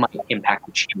 but I might impact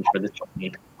the change for this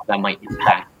company that might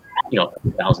impact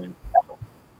 1,000,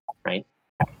 right?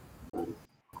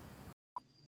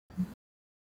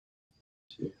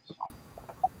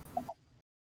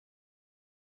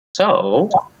 So,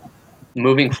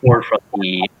 moving forward from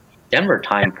the Denver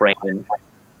time frame,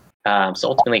 so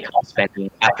ultimately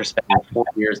after spending 4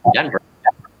 years in Denver,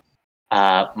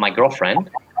 my girlfriend,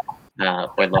 who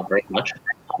I love very much,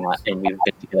 and we've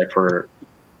been together for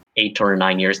 8 or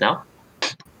 9 years now.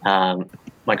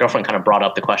 My girlfriend kind of brought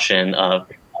up the question of,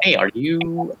 hey, are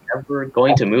you ever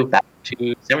going to move back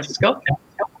to San Francisco?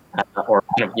 Or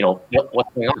kind of,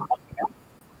 what's going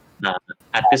on?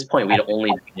 At this point, we'd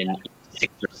only been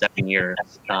 6 or 7 years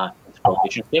into a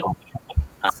relationship.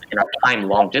 And our time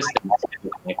long distance,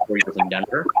 my 4 years in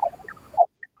Denver,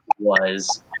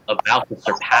 was about to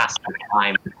surpass the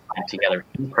time we spent together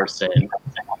in person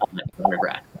in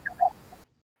undergrad.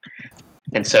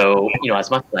 And so, as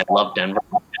much as I love Denver,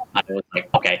 I was like,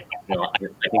 okay,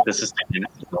 I think this is time.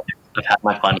 I've had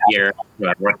my fun here.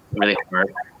 I've worked really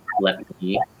hard. Let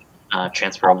me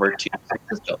transfer over to San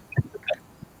Francisco.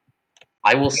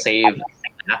 I will save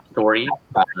that story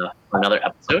for another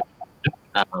episode.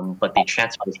 But the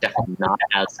transfer was definitely not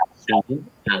as smooth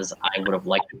as I would have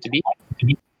liked it to be.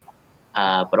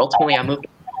 But ultimately, I moved.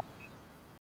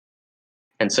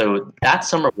 And so that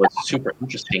summer was super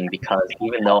interesting because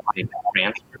even though I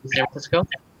transferred to San Francisco,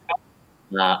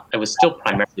 I was still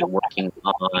primarily working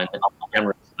on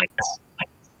Denver sites.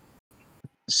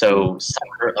 So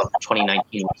summer of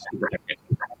 2019 was super hectic.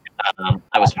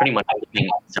 I was pretty much living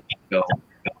in San Francisco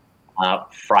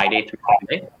Friday through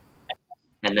Sunday,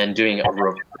 and then doing a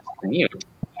reverse commute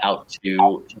out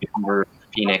to Denver,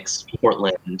 Phoenix,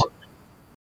 Portland,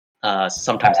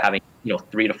 sometimes having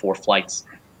 3 to 4 flights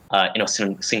in a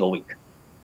single week.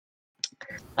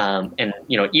 And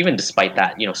even despite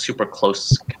that, super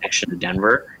close connection to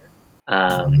Denver,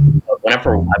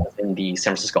 whenever I was in the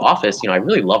San Francisco office, I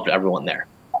really loved everyone there.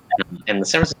 And the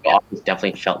San Francisco office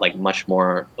definitely felt like much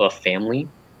more of a family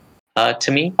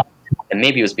to me. And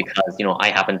maybe it was because, I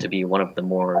happened to be one of the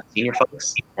more senior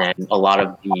folks, and a lot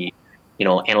of the,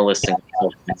 analysts and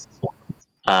consultants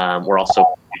were also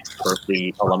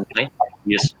Berkeley alumni.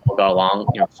 We just all got along,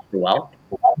 super well.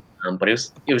 But it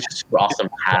was just super awesome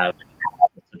to have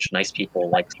such nice people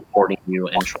like supporting you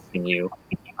and trusting you.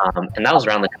 And that was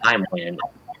around the time when,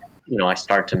 I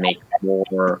started to make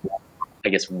more, I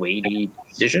guess, weighty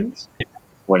decisions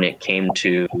when it came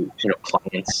to,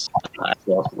 clients as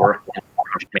well as work and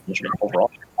project management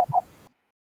overall.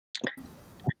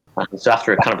 So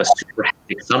after kind of a super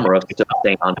hectic summer of still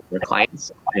staying on with your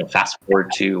clients, fast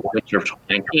forward to winter of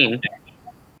 2019,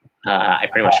 I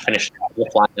pretty much finished the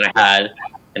flying that I had,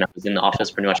 and I was in the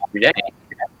office pretty much every day.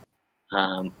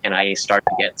 And I started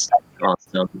to get stuck on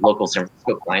some local San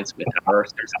Francisco clients with our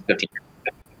San Francisco team.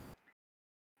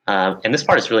 And this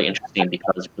part is really interesting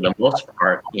because for the most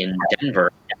part in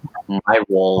Denver, my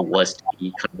role was to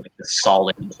be kind of like the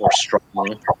solid or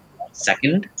strong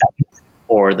second,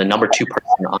 or the number 2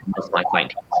 person on most of my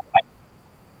client teams.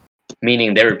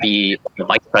 Meaning there would be a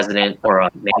vice president or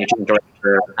a managing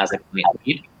director as a client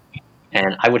lead,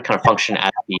 and I would kind of function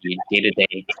as the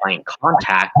day-to-day client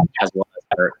contact as well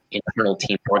as our internal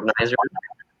team organizer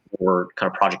or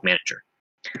kind of project manager.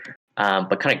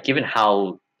 But kind of given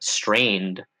how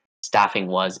strained staffing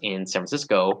was in San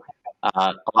Francisco,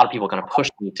 a lot of people kind of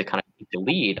pushed me to kind of take the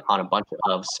lead on a bunch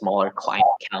of smaller client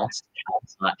accounts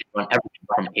and run everything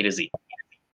from A to Z.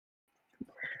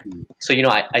 So,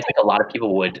 I think a lot of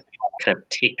people would kind of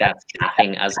take that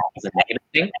staffing as a negative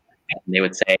thing. And they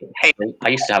would say, hey, I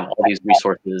used to have all these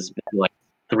resources, like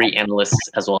 3 analysts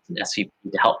as well as an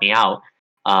SVP to help me out.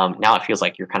 Now it feels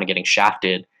like you're kind of getting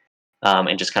shafted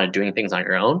and just kind of doing things on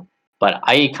your own. But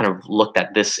I kind of looked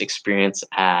at this experience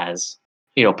as,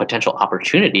 potential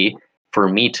opportunity for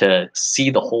me to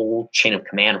see the whole chain of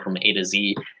command from A to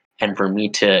Z, and for me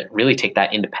to really take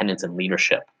that independence and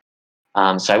leadership.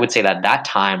 So I would say that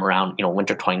time around,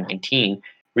 winter 2019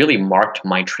 really marked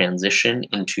my transition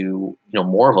into,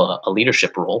 more of a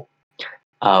leadership role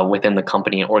within the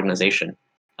company and organization.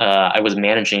 I was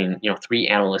managing, 3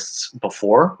 analysts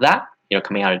before that,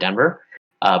 coming out of Denver.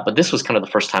 But this was kind of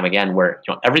the first time again where,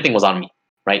 everything was on me,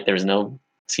 right? There was no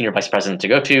senior vice president to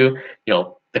go to.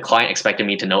 The client expected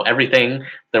me to know everything.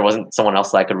 There wasn't someone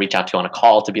else that I could reach out to on a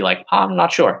call to be like, I'm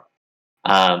not sure.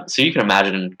 So you can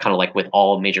imagine, kind of like with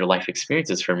all major life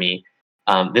experiences for me,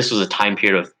 this was a time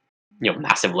period of,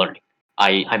 massive learning.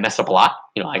 I messed up a lot.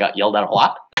 I got yelled at a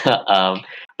lot.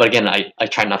 But again, I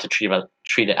try not to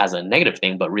treat it as a negative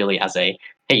thing, but really as a,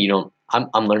 hey,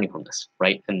 I'm learning from this,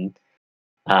 right? And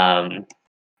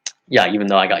yeah, even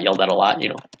though I got yelled at a lot,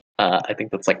 I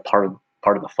think that's like part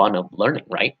of the fun of learning,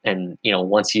 right? And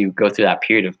once you go through that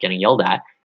period of getting yelled at,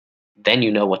 then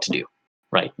you know what to do,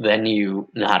 right? Then you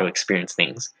know how to experience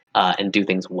things and do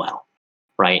things well,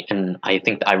 right? And I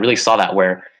think that I really saw that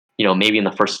where, maybe in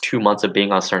the first 2 months of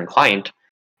being on a certain client,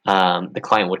 the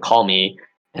client would call me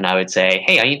and I would say,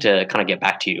 hey, I need to kind of get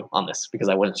back to you on this because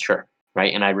I wasn't sure,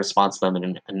 right? And I'd respond to them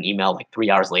in an email like 3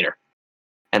 hours later.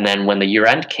 And then when the year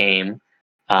end came,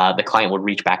 the client would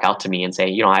reach back out to me and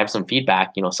say, I have some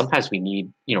feedback. Sometimes we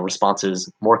need,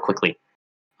 responses more quickly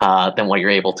than what you're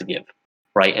able to give,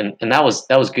 right? And that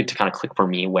was good to kind of click for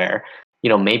me where,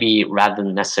 maybe rather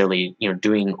than necessarily,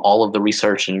 doing all of the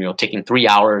research and, taking 3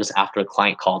 hours after a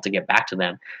client call to get back to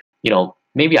them,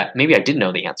 maybe I did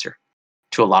know the answer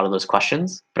to a lot of those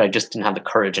questions, but I just didn't have the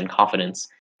courage and confidence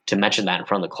to mention that in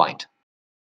front of the client.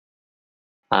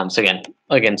 So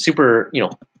again, super,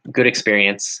 good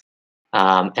experience.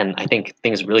 And I think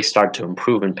things really start to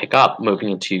improve and pick up moving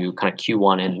into kind of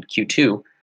Q1 and Q2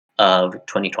 of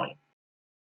 2020.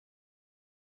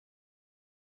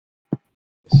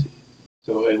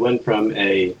 So it went from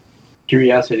a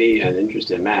curiosity and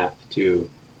interest in math to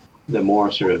the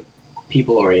more sort of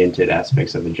people-oriented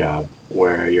aspects of the job,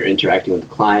 where you're interacting with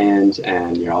clients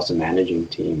and you're also managing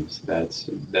teams. That's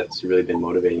really been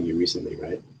motivating you recently,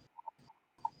 right?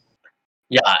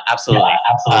 Yeah, absolutely.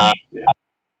 Yeah.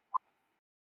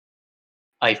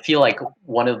 I feel like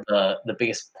one of the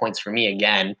biggest points for me,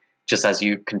 again, just as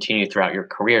you continue throughout your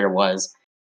career, was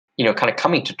kind of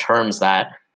coming to terms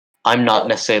that I'm not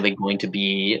necessarily going to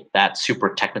be that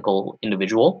super technical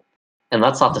individual, and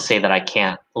that's not to say that I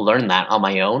can't learn that on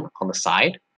my own on the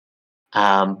side.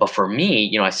 But for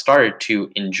me, I started to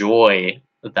enjoy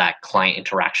that client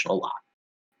interaction a lot,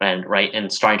 and right,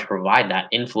 and starting to provide that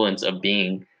influence of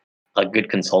being a good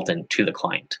consultant to the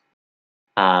client.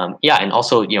 Yeah, and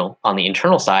also, on the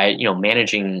internal side,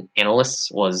 managing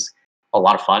analysts was a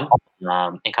lot of fun,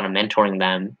 and kind of mentoring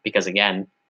them because, again,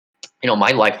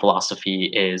 my life philosophy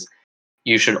is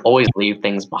you should always leave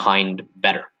things behind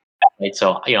better. Right.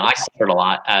 So, I suffered a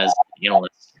lot as an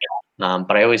analyst,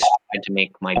 but I always tried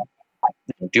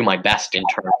to do my best in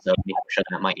terms of making sure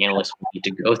that my analysts would need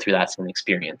to go through that same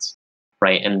experience,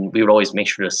 right? And we would always make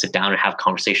sure to sit down and have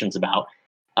conversations about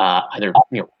either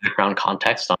background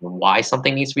context on why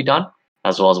something needs to be done,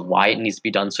 as well as why it needs to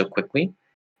be done so quickly,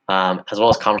 as well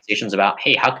as conversations about,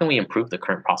 hey, how can we improve the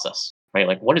current process, right?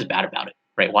 Like, what is bad about it,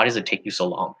 right? Why does it take you so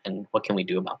long, and what can we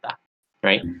do about that,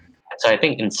 right? And so I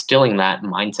think instilling that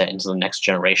mindset into the next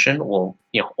generation will,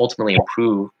 ultimately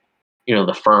improve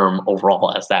the firm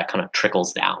overall as that kind of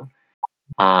trickles down.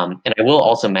 And I will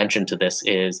also mention to this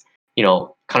is,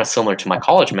 kind of similar to my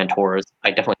college mentors,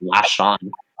 I definitely latched on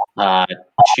uh,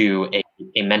 to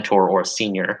a mentor or a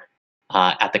senior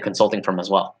at the consulting firm as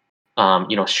well.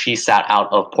 She sat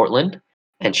out of Portland,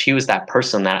 and she was that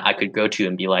person that I could go to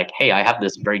and be like, hey, I have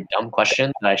this very dumb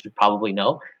question that I should probably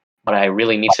know, but I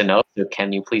really need to know. So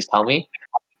can you please tell me?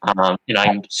 And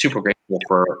I'm super grateful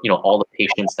for all the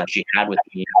patience that she had with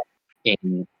me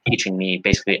in teaching me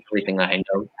basically everything that I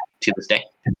know to this day.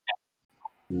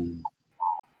 Mm.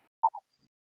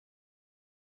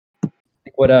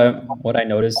 What I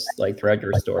noticed like throughout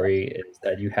your story is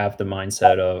that you have the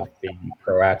mindset of being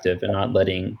proactive and not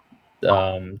letting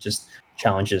just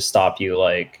challenges stop you.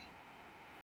 Like,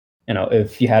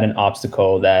 if you had an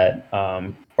obstacle that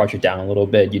brought you down a little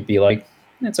bit, you'd be like,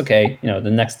 it's okay. The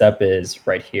next step is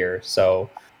right here. So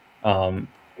um,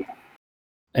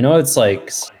 I know it's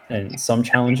like and some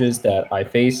challenges that I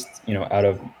faced, out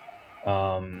of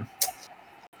um,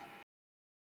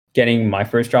 getting my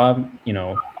first job,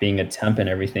 being a temp and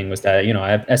everything, was that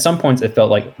at some points it felt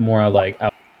like more like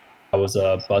I was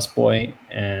a busboy,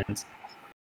 and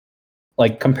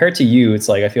like compared to you, it's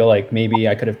like I feel like maybe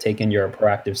I could have taken your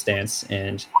proactive stance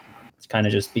and kind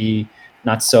of just be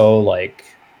not so like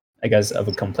I guess of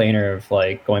a complainer of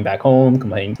like going back home,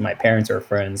 complaining to my parents or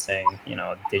friends, saying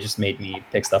they just made me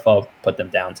pick stuff up, put them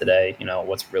down today.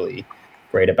 What's really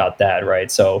great about that,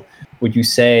 right? So would you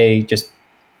say just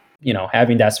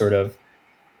having that sort of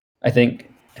I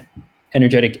think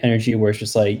energetic energy where it's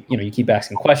just like you keep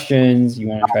asking questions, you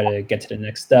want to try to get to the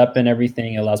next step and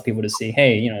everything, it allows people to see,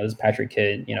 hey, this Patrick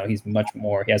kid, he has much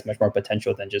more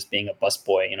potential than just being a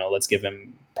busboy. Let's give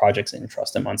him projects and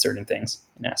trust him on certain things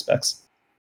and aspects.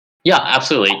 Yeah,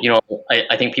 absolutely.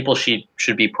 I think people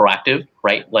should be proactive,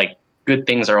 right? Like, good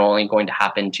things are only going to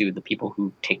happen to the people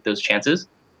who take those chances.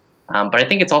 But I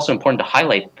think it's also important to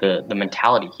highlight the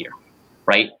mentality here,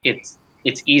 right? It's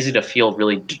easy to feel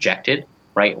really dejected,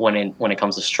 right, when it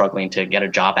comes to struggling to get a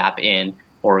job app in,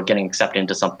 or getting accepted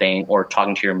into something, or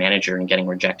talking to your manager and getting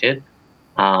rejected.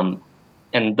 Um,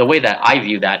 and the way that I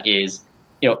view that is,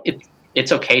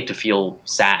 it's okay to feel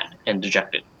sad and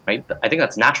dejected, right? I think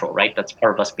that's natural, right? That's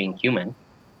part of us being human.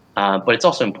 But it's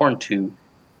also important to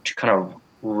kind of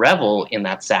revel in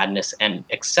that sadness and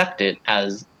accept it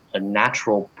as a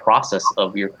natural process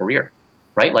of your career,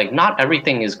 right? Like, not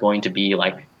everything is going to be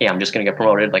like, hey, I'm just going to get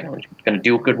promoted, like I'm going to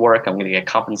do good work, I'm going to get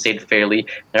compensated fairly,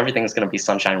 and everything's going to be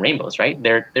sunshine and rainbows, right?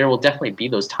 There will definitely be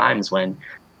those times when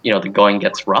the going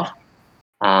gets rough,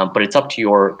 but it's up to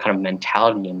your kind of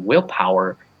mentality and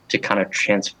willpower to kind of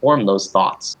transform those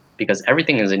thoughts, because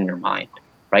everything is in your mind,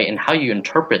 right? And how you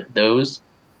interpret those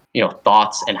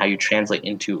thoughts and how you translate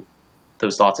into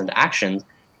those thoughts into actions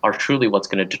are truly what's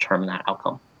going to determine that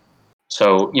outcome.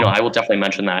 So I will definitely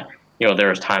mention that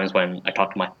there's times when I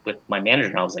talked with my manager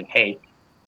and I was like, hey,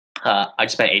 I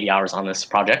just spent 80 hours on this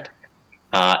project.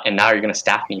 and now you're going to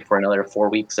staff me for another 4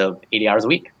 weeks of 80 hours a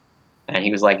week. And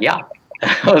he was like, yeah.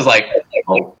 I was like,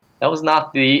 oh, that was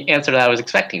not the answer that I was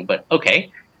expecting, but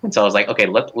okay. And so I was like, okay,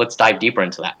 let's dive deeper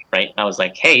into that, right? And I was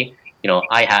like, hey,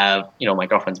 I have, my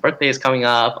girlfriend's birthday is coming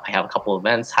up. I have a couple of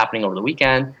events happening over the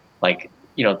weekend. Like,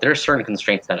 there are certain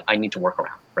constraints that I need to work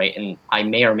around, right? And I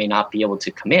may or may not be able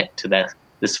to commit to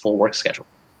this full work schedule,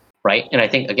 right? And I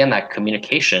think, again, that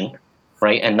communication,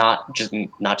 right, and not just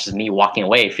me walking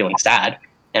away feeling sad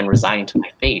and resigning to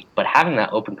my fate, but having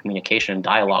that open communication and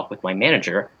dialogue with my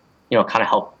manager, kind of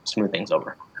help smooth things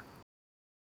over.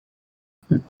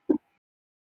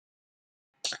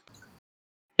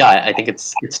 Yeah, I think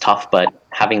it's tough, but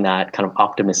having that kind of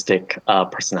optimistic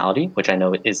personality, which I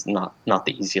know is not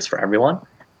the easiest for everyone,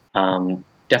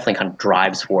 definitely kind of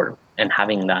drives forward. And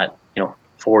having that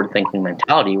forward-thinking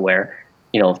mentality where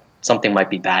something might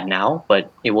be bad now,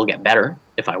 but it will get better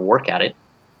if I work at it,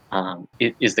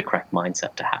 it is the correct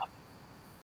mindset to have.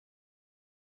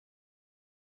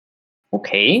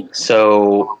 Okay,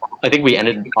 so I think we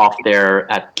ended off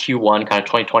there at Q1 kind of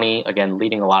 2020, again,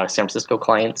 leading a lot of San Francisco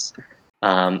clients.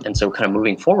 And so kind of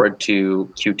moving forward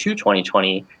to Q2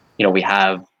 2020, we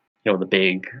have, the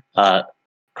big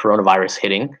coronavirus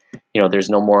hitting. There's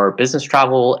no more business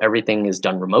travel. Everything is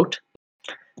done remote.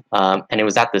 And it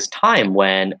was at this time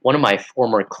when one of my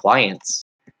former clients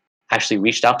actually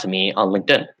reached out to me on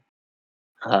LinkedIn.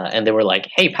 And they were like,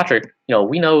 hey, Patrick,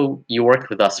 we know you worked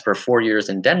with us for 4 years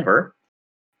in Denver.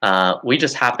 We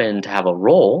just happen to have a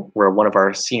role where one of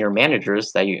our senior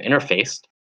managers that you interfaced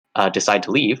decide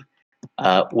to leave.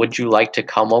 Would you like to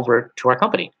come over to our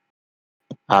company?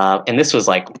 And this was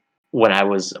like when I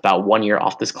was about 1 year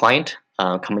off this client,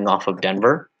 coming off of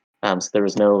Denver. So there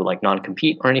was no like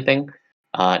non-compete or anything.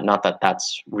 Not that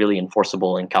that's really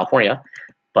enforceable in California,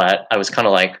 but I was kind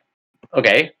of like,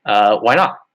 okay, why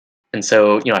not? And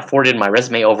so, I forwarded my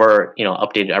resume over,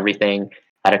 updated everything.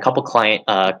 I had a couple client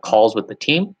calls with the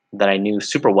team that I knew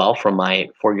super well from my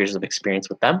 4 years of experience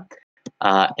with them.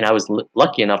 And I was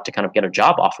lucky enough to kind of get a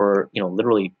job offer,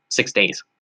 literally 6 days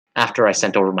after I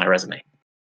sent over my resume.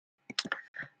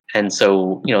 And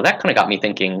so, that kind of got me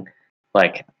thinking,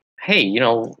 like, hey,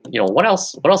 what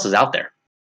else is out there?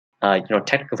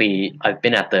 Technically, I've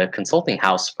been at the consulting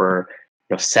house for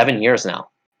 7 years now,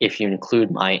 if you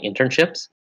include my internships.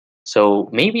 So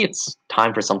maybe it's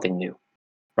time for something new,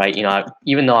 right?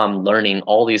 Even though I'm learning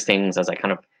all these things as I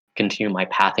kind of continue my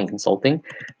path in consulting,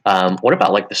 what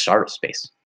about like the startup space?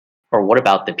 Or what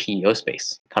about the PEO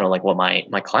space? Kind of like what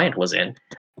my client was in.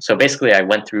 So basically, I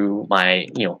went through my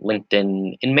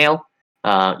LinkedIn InMail.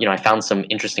 I found some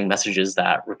interesting messages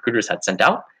that recruiters had sent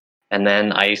out, and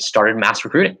then I started mass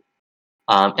recruiting.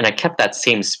 And I kept that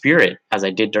same spirit as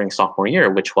I did during sophomore year,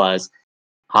 which was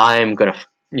I'm gonna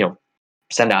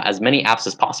send out as many apps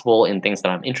as possible in things that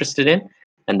I'm interested in,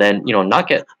 and then not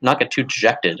get too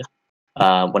dejected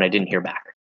when I didn't hear back,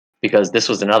 because this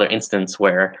was another instance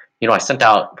where I sent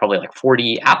out probably like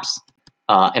 40 apps,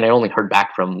 and I only heard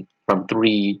back from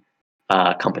 3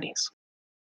 companies.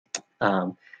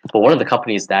 But one of the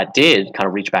companies that did kind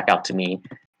of reach back out to me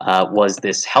was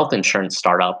this health insurance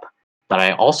startup that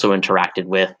I also interacted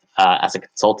with as a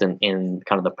consultant in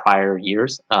kind of the prior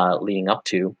years leading up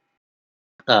to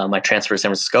my transfer to San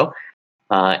Francisco.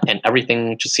 And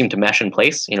everything just seemed to mesh in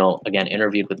place. Again,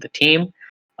 interviewed with the team,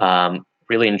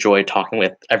 really enjoyed talking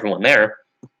with everyone there.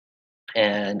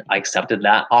 And I accepted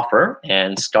that offer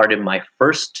and started my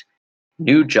first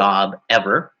new job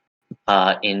ever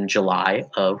in July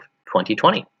of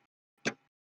 2020.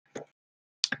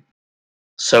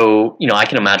 So, I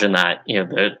can imagine that,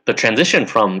 the transition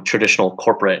from a traditional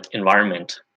corporate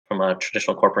environment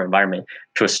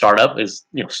to a startup is,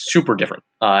 super different.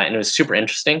 And it was super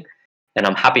interesting. And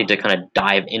I'm happy to kind of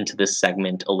dive into this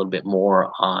segment a little bit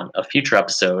more on a future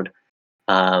episode.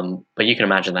 But you can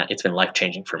imagine that it's been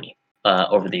life-changing for me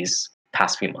over these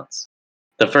past few months.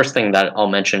 The first thing that I'll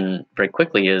mention very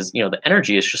quickly is, the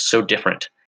energy is just so different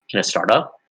in a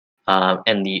startup.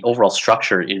 And the overall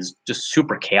structure is just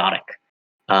super chaotic.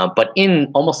 But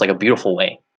in almost like a beautiful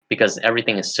way, because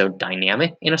everything is so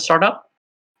dynamic in a startup.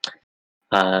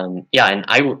 And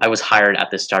I was hired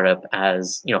at this startup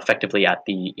as effectively at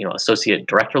the associate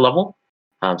director level.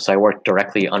 So I worked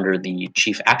directly under the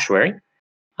chief actuary,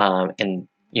 and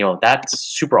that's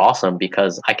super awesome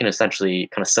because I can essentially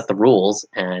kind of set the rules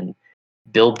and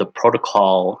build the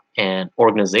protocol and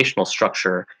organizational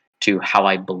structure to how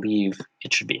I believe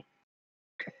it should be.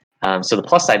 So the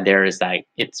plus side there is that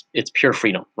it's pure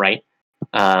freedom, right?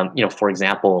 For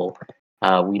example,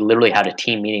 we literally had a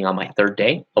team meeting on my 3rd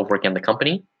day of working on the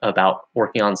company about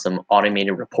working on some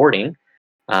automated reporting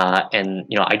And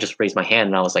I just raised my hand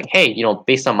and I was like, hey,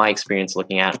 based on my experience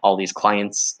looking at all these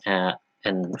clients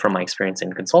and from my experience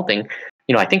in consulting,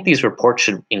 I think these reports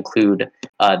should include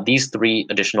these 3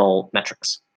 additional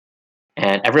metrics.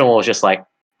 And everyone was just like,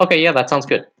 okay, yeah, that sounds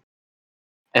good.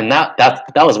 And that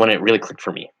was when it really clicked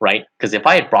for me, right? Because if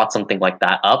I had brought something like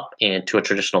that up into a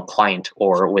traditional client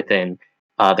or within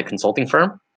the consulting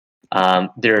firm,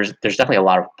 there's definitely a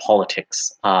lot of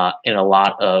politics and a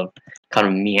lot of kind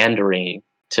of meandering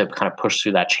to kind of push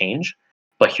through that change.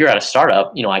 But here at a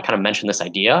startup, I kind of mentioned this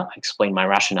idea, I explained my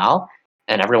rationale,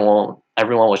 and everyone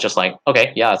was just like,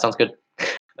 okay, yeah, that sounds good.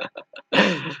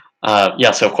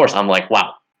 Yeah, so of course I'm like,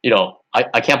 wow,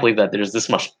 I can't believe that there's this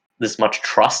much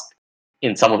trust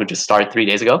in someone who just started 3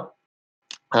 days ago.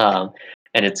 And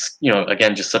it's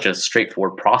again just such a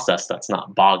straightforward process that's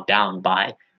not bogged down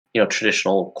by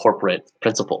traditional corporate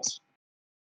principles.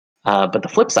 But the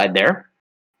flip side there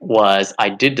was I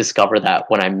did discover that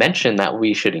when I mentioned that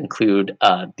we should include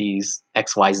these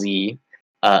XYZ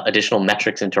additional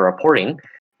metrics into reporting,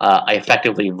 I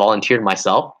effectively volunteered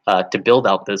myself to build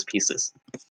out those pieces.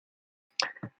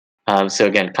 So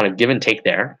again, kind of give and take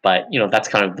there, but that's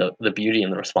kind of the beauty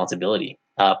and the responsibility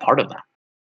part of that.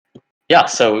 Yeah,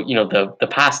 so the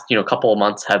past couple of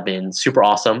months have been super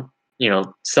awesome.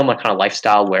 Similar kind of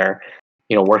lifestyle where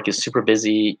work is super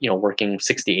busy. Working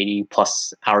 60, 80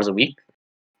 plus hours a week.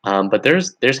 But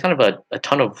there's kind of a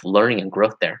ton of learning and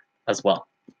growth there as well.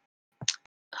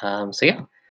 So yeah,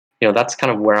 that's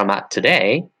kind of where I'm at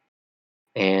today,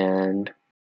 and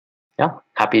yeah,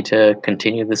 happy to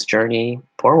continue this journey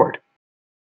forward.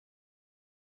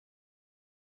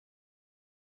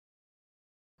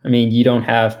 I mean, you don't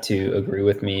have to agree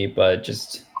with me, but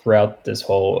just throughout this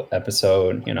whole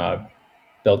episode, I've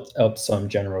built up some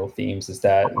general themes. Is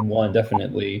that one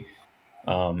definitely,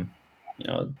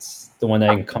 it's the one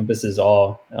that encompasses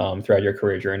all throughout your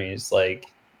career journeys. Like,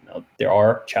 there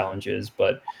are challenges,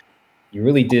 but you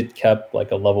really did kept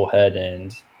like a level head,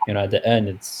 and at the end,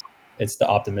 it's the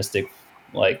optimistic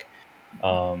like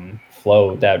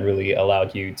flow that really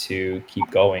allowed you to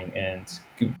keep going. And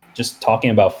just talking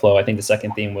about flow, I think the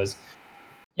second theme was,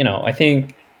 I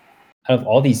think out of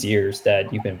all these years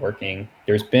that you've been working,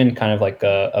 there's been kind of like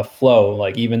a flow.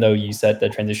 Like, even though you said the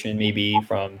transition maybe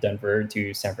from Denver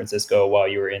to San Francisco while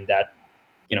you were in that,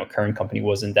 current company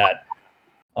wasn't that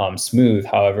smooth.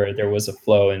 However, there was a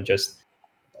flow and just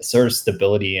sort of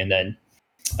stability, and then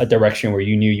a direction where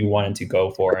you knew you wanted to go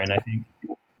for. And I think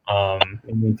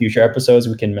in future episodes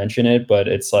we can mention it, but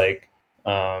it's like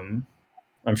I'm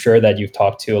sure that you've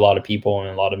talked to a lot of people and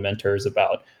a lot of mentors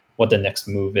about what the next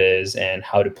move is and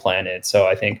how to plan it. So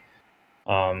I think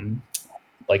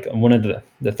like one of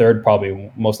the third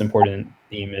probably most important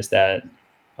theme is that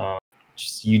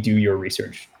just you do your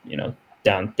research,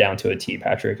 down to a T,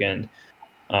 Patrick. And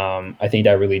I think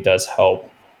that really does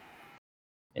help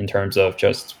in terms of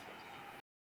just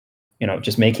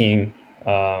just making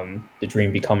the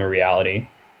dream become a reality.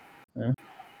 Yeah.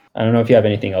 I don't know if you have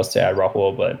anything else to add,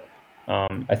 Rahul, but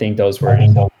I think those were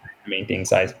the main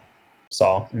things I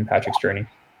saw in Patrick's journey.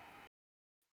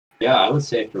 Yeah, I would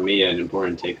say for me, an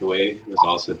important takeaway was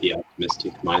also the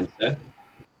optimistic mindset.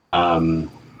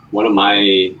 One of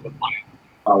my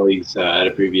colleagues at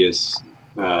a previous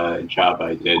job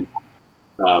I did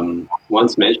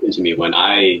once mentioned to me when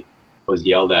I was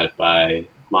yelled at by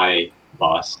my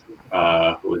boss,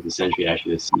 who was essentially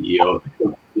actually the CEO of the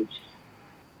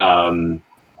company,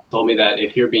 told me that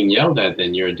if you're being yelled at,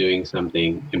 then you're doing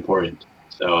something important.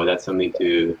 So that's something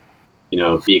to,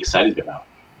 be excited about.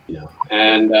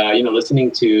 And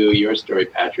listening to your story,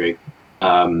 Patrick,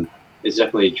 is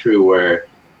definitely true. Where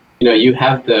you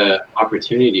have the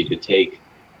opportunity to take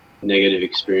negative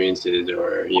experiences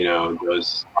or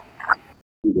those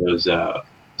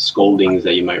scoldings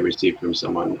that you might receive from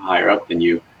someone higher up than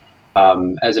you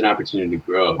as an opportunity to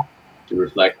grow, to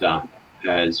reflect on,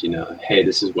 as hey,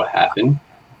 this is what happened,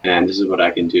 and this is what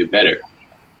I can do better.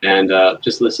 And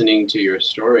just listening to your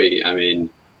story, I mean,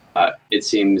 it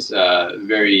seems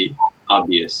very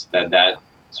obvious that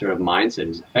sort of mindset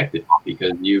is effective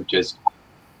because you've just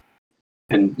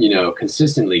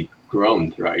consistently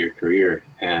grown throughout your career.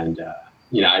 And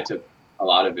I took a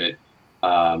lot of it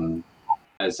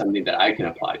as something that I can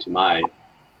apply to my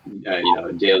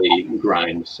daily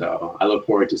grind. So I look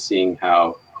forward to seeing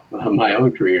how my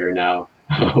own career now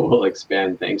will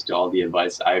expand thanks to all the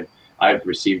advice I've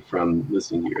received from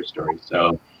listening to your story.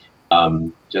 So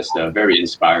just a very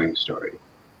inspiring story.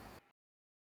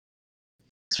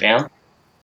 Sam?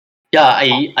 Yeah,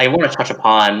 I want to touch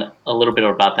upon a little bit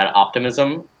about that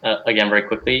optimism again very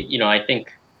quickly. I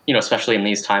think especially in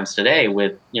these times today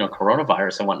with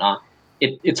coronavirus and whatnot,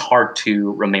 it's hard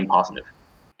to remain positive.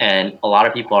 And a lot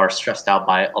of people are stressed out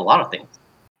by a lot of things.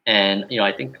 And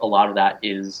I think a lot of that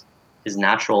is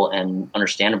natural and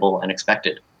understandable and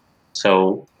expected.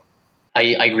 So I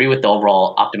agree with the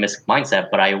overall optimistic mindset,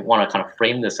 but I want to kind of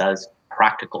frame this as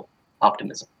practical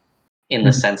optimism in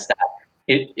the sense that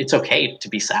it's okay to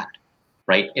be sad,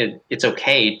 right? It's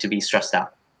okay to be stressed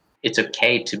out. It's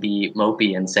okay to be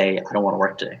mopey and say, I don't want to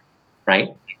work today,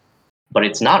 right? But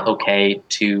it's not okay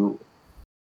to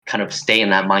kind of stay in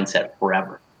that mindset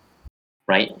forever,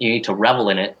 right? You need to revel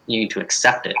in it. You need to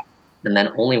accept it. And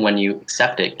then only when you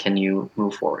accept it can you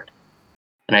move forward.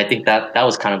 And I think that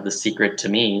was kind of the secret to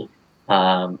me,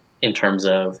 in terms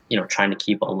of, trying to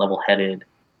keep a level-headed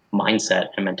mindset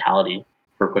and mentality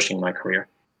for pushing my career.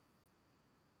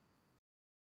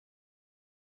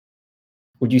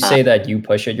 Would you say that you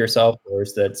push it yourself, or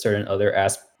is that certain other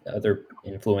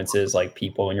influences like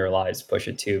people in your lives push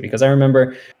it too? Because I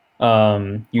remember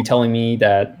you telling me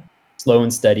that slow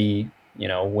and steady,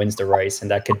 wins the race,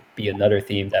 and that could be another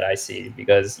theme that I see,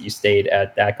 because you stayed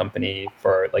at that company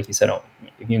for, like you said,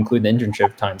 if you include the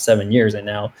internship time, 7 years, and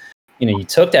now, you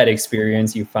took that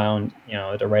experience, you found,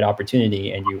 the right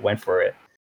opportunity, and you went for it.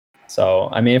 So,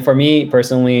 I mean, for me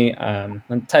personally, I'm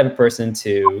the type of person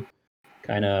to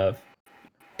kind of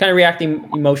reacting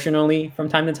emotionally from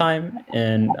time to time,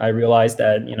 and I realized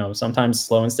that sometimes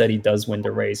slow and steady does win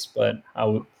the race. But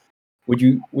how would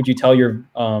you tell your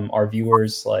our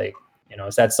viewers, like,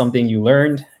 is that something you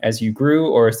learned as you grew,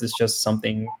 or is this just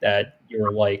something that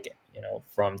you're like,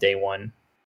 from day one?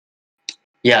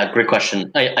 Yeah, great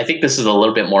question. I think this is a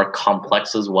little bit more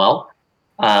complex as well.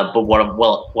 But what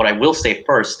I will say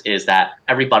first is that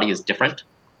everybody is different.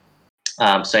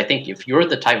 So I think if you're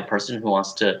the type of person who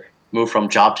wants to move from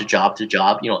job to job to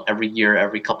job, every year,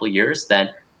 every couple of years, then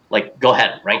like go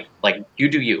ahead, right? Like you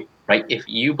do you, right? If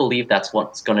you believe that's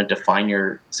what's going to define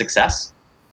your success,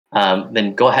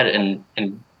 then go ahead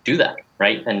and do that,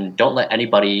 right? And don't let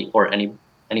anybody or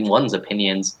anyone's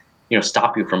opinions,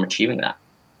 stop you from achieving that,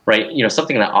 right?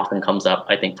 Something that often comes up,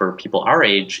 I think, for people our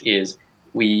age is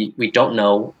we don't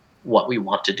know what we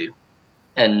want to do,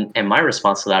 and my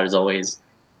response to that is always,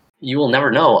 you will never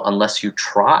know unless you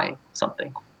try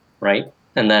something, right?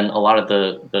 And then a lot of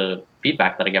the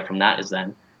feedback that I get from that is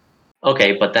then,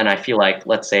 okay, but then I feel like,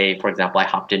 let's say, for example, I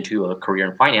hopped into a career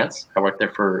in finance. I worked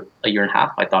there for a year and a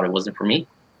half. I thought it wasn't for me.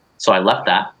 So I left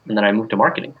that, and then I moved to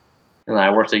marketing. And then I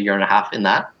worked a year and a half in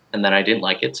that, and then I didn't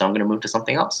like it, so I'm going to move to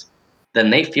something else. Then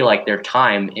they feel like their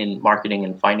time in marketing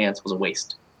and finance was a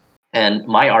waste. And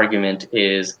my argument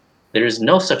is there's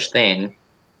no such thing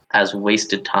as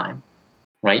wasted time,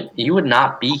 right? You would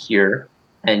not be here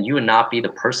and you would not be the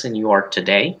person you are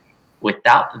today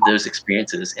without those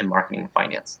experiences in marketing and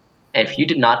finance. And if you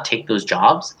did not take those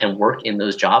jobs and work in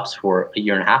those jobs for a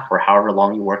year and a half or however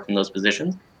long you worked in those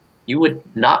positions, you would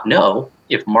not know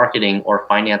if marketing or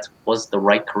finance was the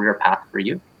right career path for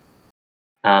you.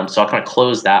 So I'll kind of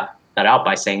close that out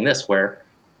by saying this, where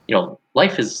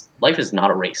life is not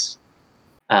a race.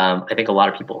 I think a lot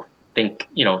of people think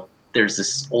there's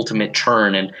this ultimate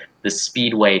churn and this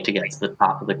speedway to get to the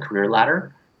top of the career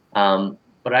ladder.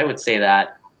 But I would say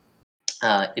that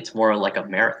it's more like a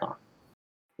marathon,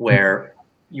 where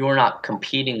you're not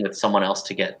competing with someone else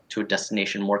to get to a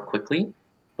destination more quickly,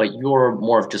 but you're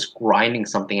more of just grinding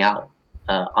something out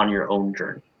on your own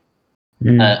journey.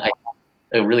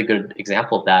 A really good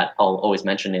example of that I'll always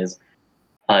mention is,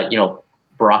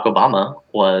 Barack Obama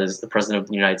was the president of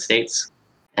the United States,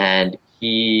 and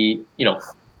he,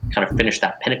 kind of finished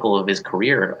that pinnacle of his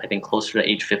career, I think, closer to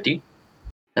age 50.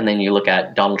 And then you look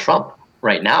at Donald Trump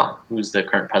right now, who's the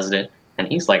current president, and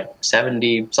he's like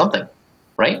 70 something,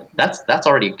 right? That's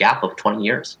already a gap of 20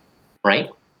 years, right?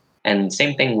 And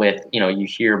same thing with, you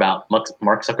hear about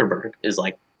Mark Zuckerberg is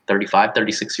like 35,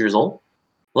 36 years old.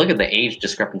 Look at the age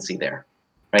discrepancy there,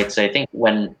 right? So I think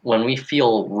when we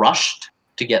feel rushed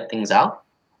to get things out,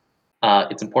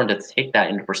 it's important to take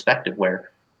that into perspective, where,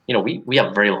 we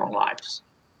have very long lives,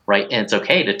 right? And it's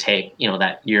okay to take,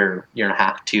 that year and a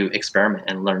half to experiment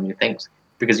and learn new things,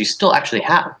 because you still actually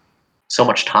have so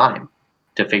much time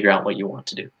to figure out what you want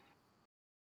to do.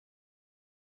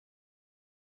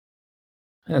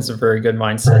 That's a very good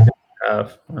mindset.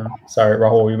 Sorry,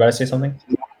 Rahul, were you about to say something?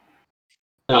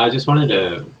 No, I just wanted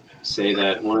to say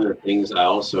that one of the things I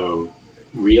also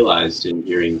realized in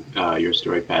hearing your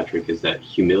story, Patrick, is that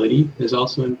humility is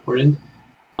also important.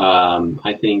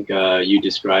 I think you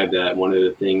described that one of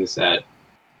the things that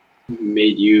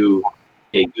made you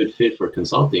a good fit for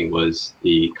consulting was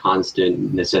the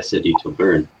constant necessity to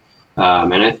learn.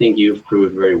 And I think you've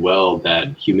proved very well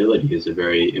that humility is a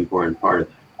very important part of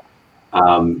that.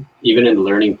 even in the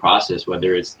learning process,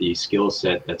 whether it's the skill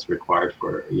set that's required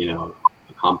for,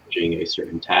 accomplishing a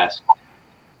certain task,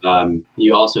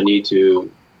 you also need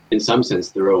to, in some sense,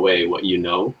 throw away what you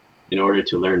know in order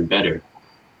to learn better.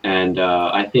 And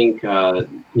I think,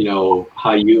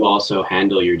 how you also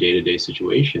handle your day-to-day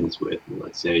situations with,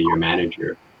 let's say, your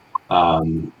manager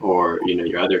or,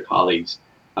 your other colleagues,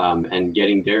 and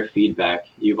getting their feedback.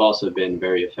 You've also been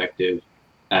very effective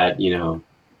at,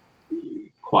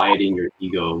 quieting your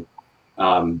ego,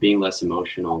 being less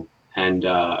emotional, and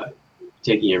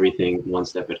taking everything one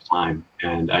step at a time.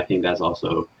 And I think that's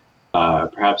also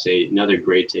perhaps another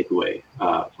great takeaway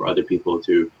for other people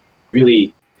to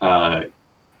really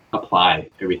apply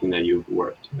everything that you've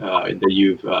worked, that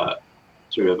you've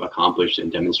sort of accomplished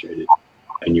and demonstrated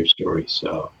in your story.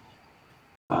 So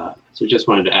just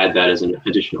wanted to add that as an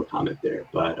additional comment there.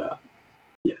 But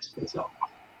yes, that's all.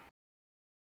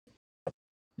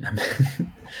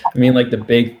 I mean, like the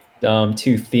big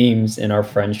two themes in our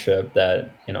friendship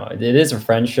that, it is a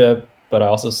friendship, but I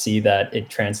also see that it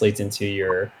translates into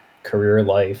your career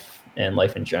life and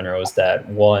life in general is that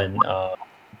one,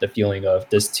 the feeling of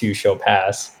this too shall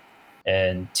pass,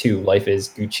 and two, life is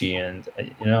Gucci. And,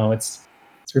 it's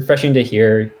refreshing to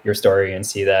hear your story and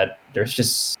see that there's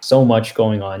just so much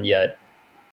going on, yet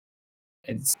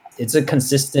it's a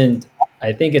consistent,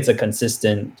 I think it's a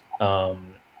consistent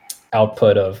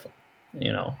output of,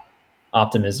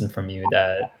 optimism from you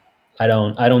that I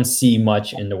don't see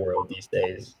much in the world these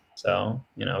days. So,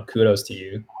 kudos to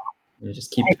you. You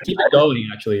just keep it going.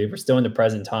 Actually, we're still in the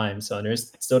present time, so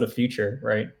there's still the future,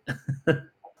 right?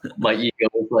 My ego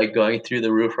is like going through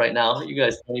the roof right now. You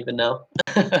guys don't even know.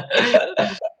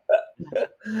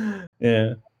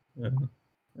 Yeah.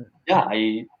 Yeah,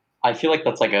 I feel like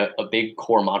that's like a big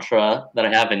core mantra that I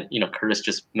have, and Curtis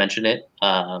just mentioned it.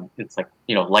 It's like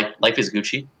life is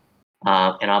Gucci,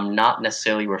 and I'm not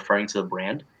necessarily referring to the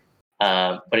brand,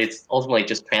 but it's ultimately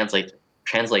just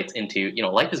translates into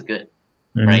life is good,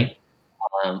 Mhm. right?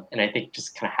 And I think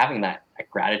just kind of having that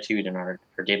gratitude in our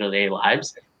day-to-day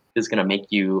lives is going to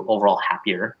make you overall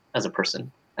happier as a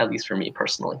person, at least for me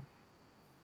personally.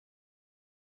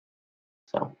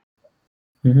 So,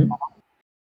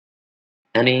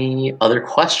 Any other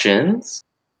questions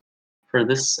for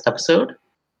this episode?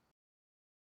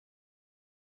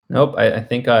 Nope. I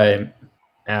think I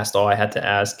asked all I had to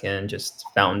ask and just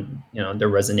found, the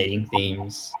resonating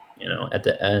themes, at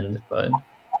the end. But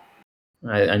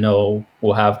I know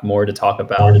we'll have more to talk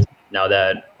about now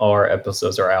that our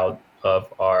episodes are out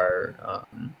of our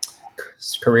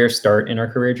career start in our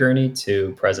career journey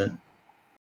to present.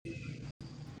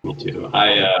 Me too.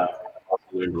 I also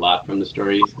learned a lot from the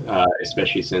stories,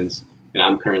 especially since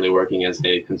I'm currently working as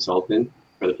a consultant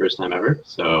for the first time ever.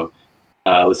 So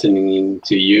listening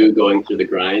to you going through the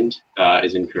grind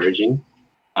is encouraging.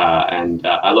 And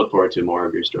I look forward to more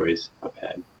of your stories up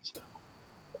ahead. So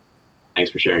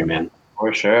thanks for sharing, man.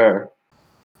 For sure.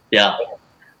 Yeah.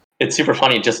 It's super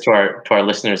funny, just to our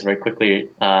listeners very quickly.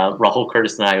 Rahul,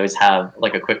 Curtis, and I always have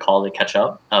like a quick call to catch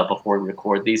up before we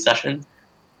record these sessions.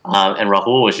 And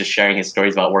Rahul was just sharing his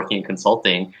stories about working in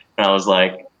consulting. And I was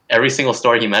like, every single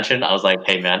story he mentioned, I was like,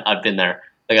 hey man, I've been there.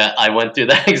 Like I went through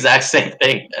that exact same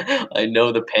thing. I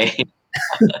know the pain.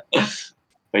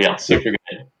 But yeah, super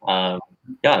good.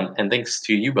 Yeah, and thanks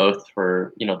to you both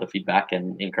for the feedback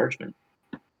and encouragement.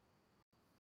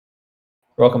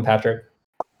 Welcome, Patrick.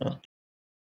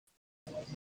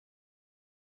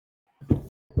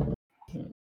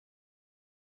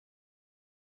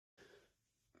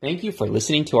 Thank you for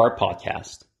listening to our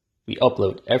podcast. We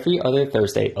upload every other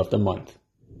Thursday of the month.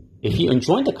 If you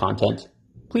enjoyed the content,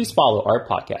 please follow our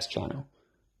podcast channel.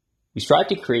 We strive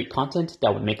to create content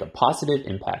that would make a positive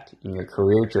impact in your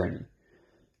career journey.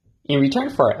 In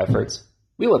return for our efforts,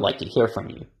 we would like to hear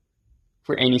from you.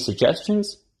 For any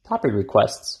suggestions, topic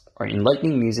requests, or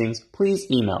enlightening musings, please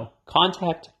email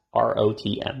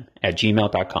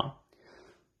contact@rotm@gmail.com.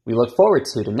 We look forward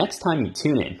to the next time you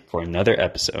tune in for another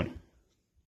episode.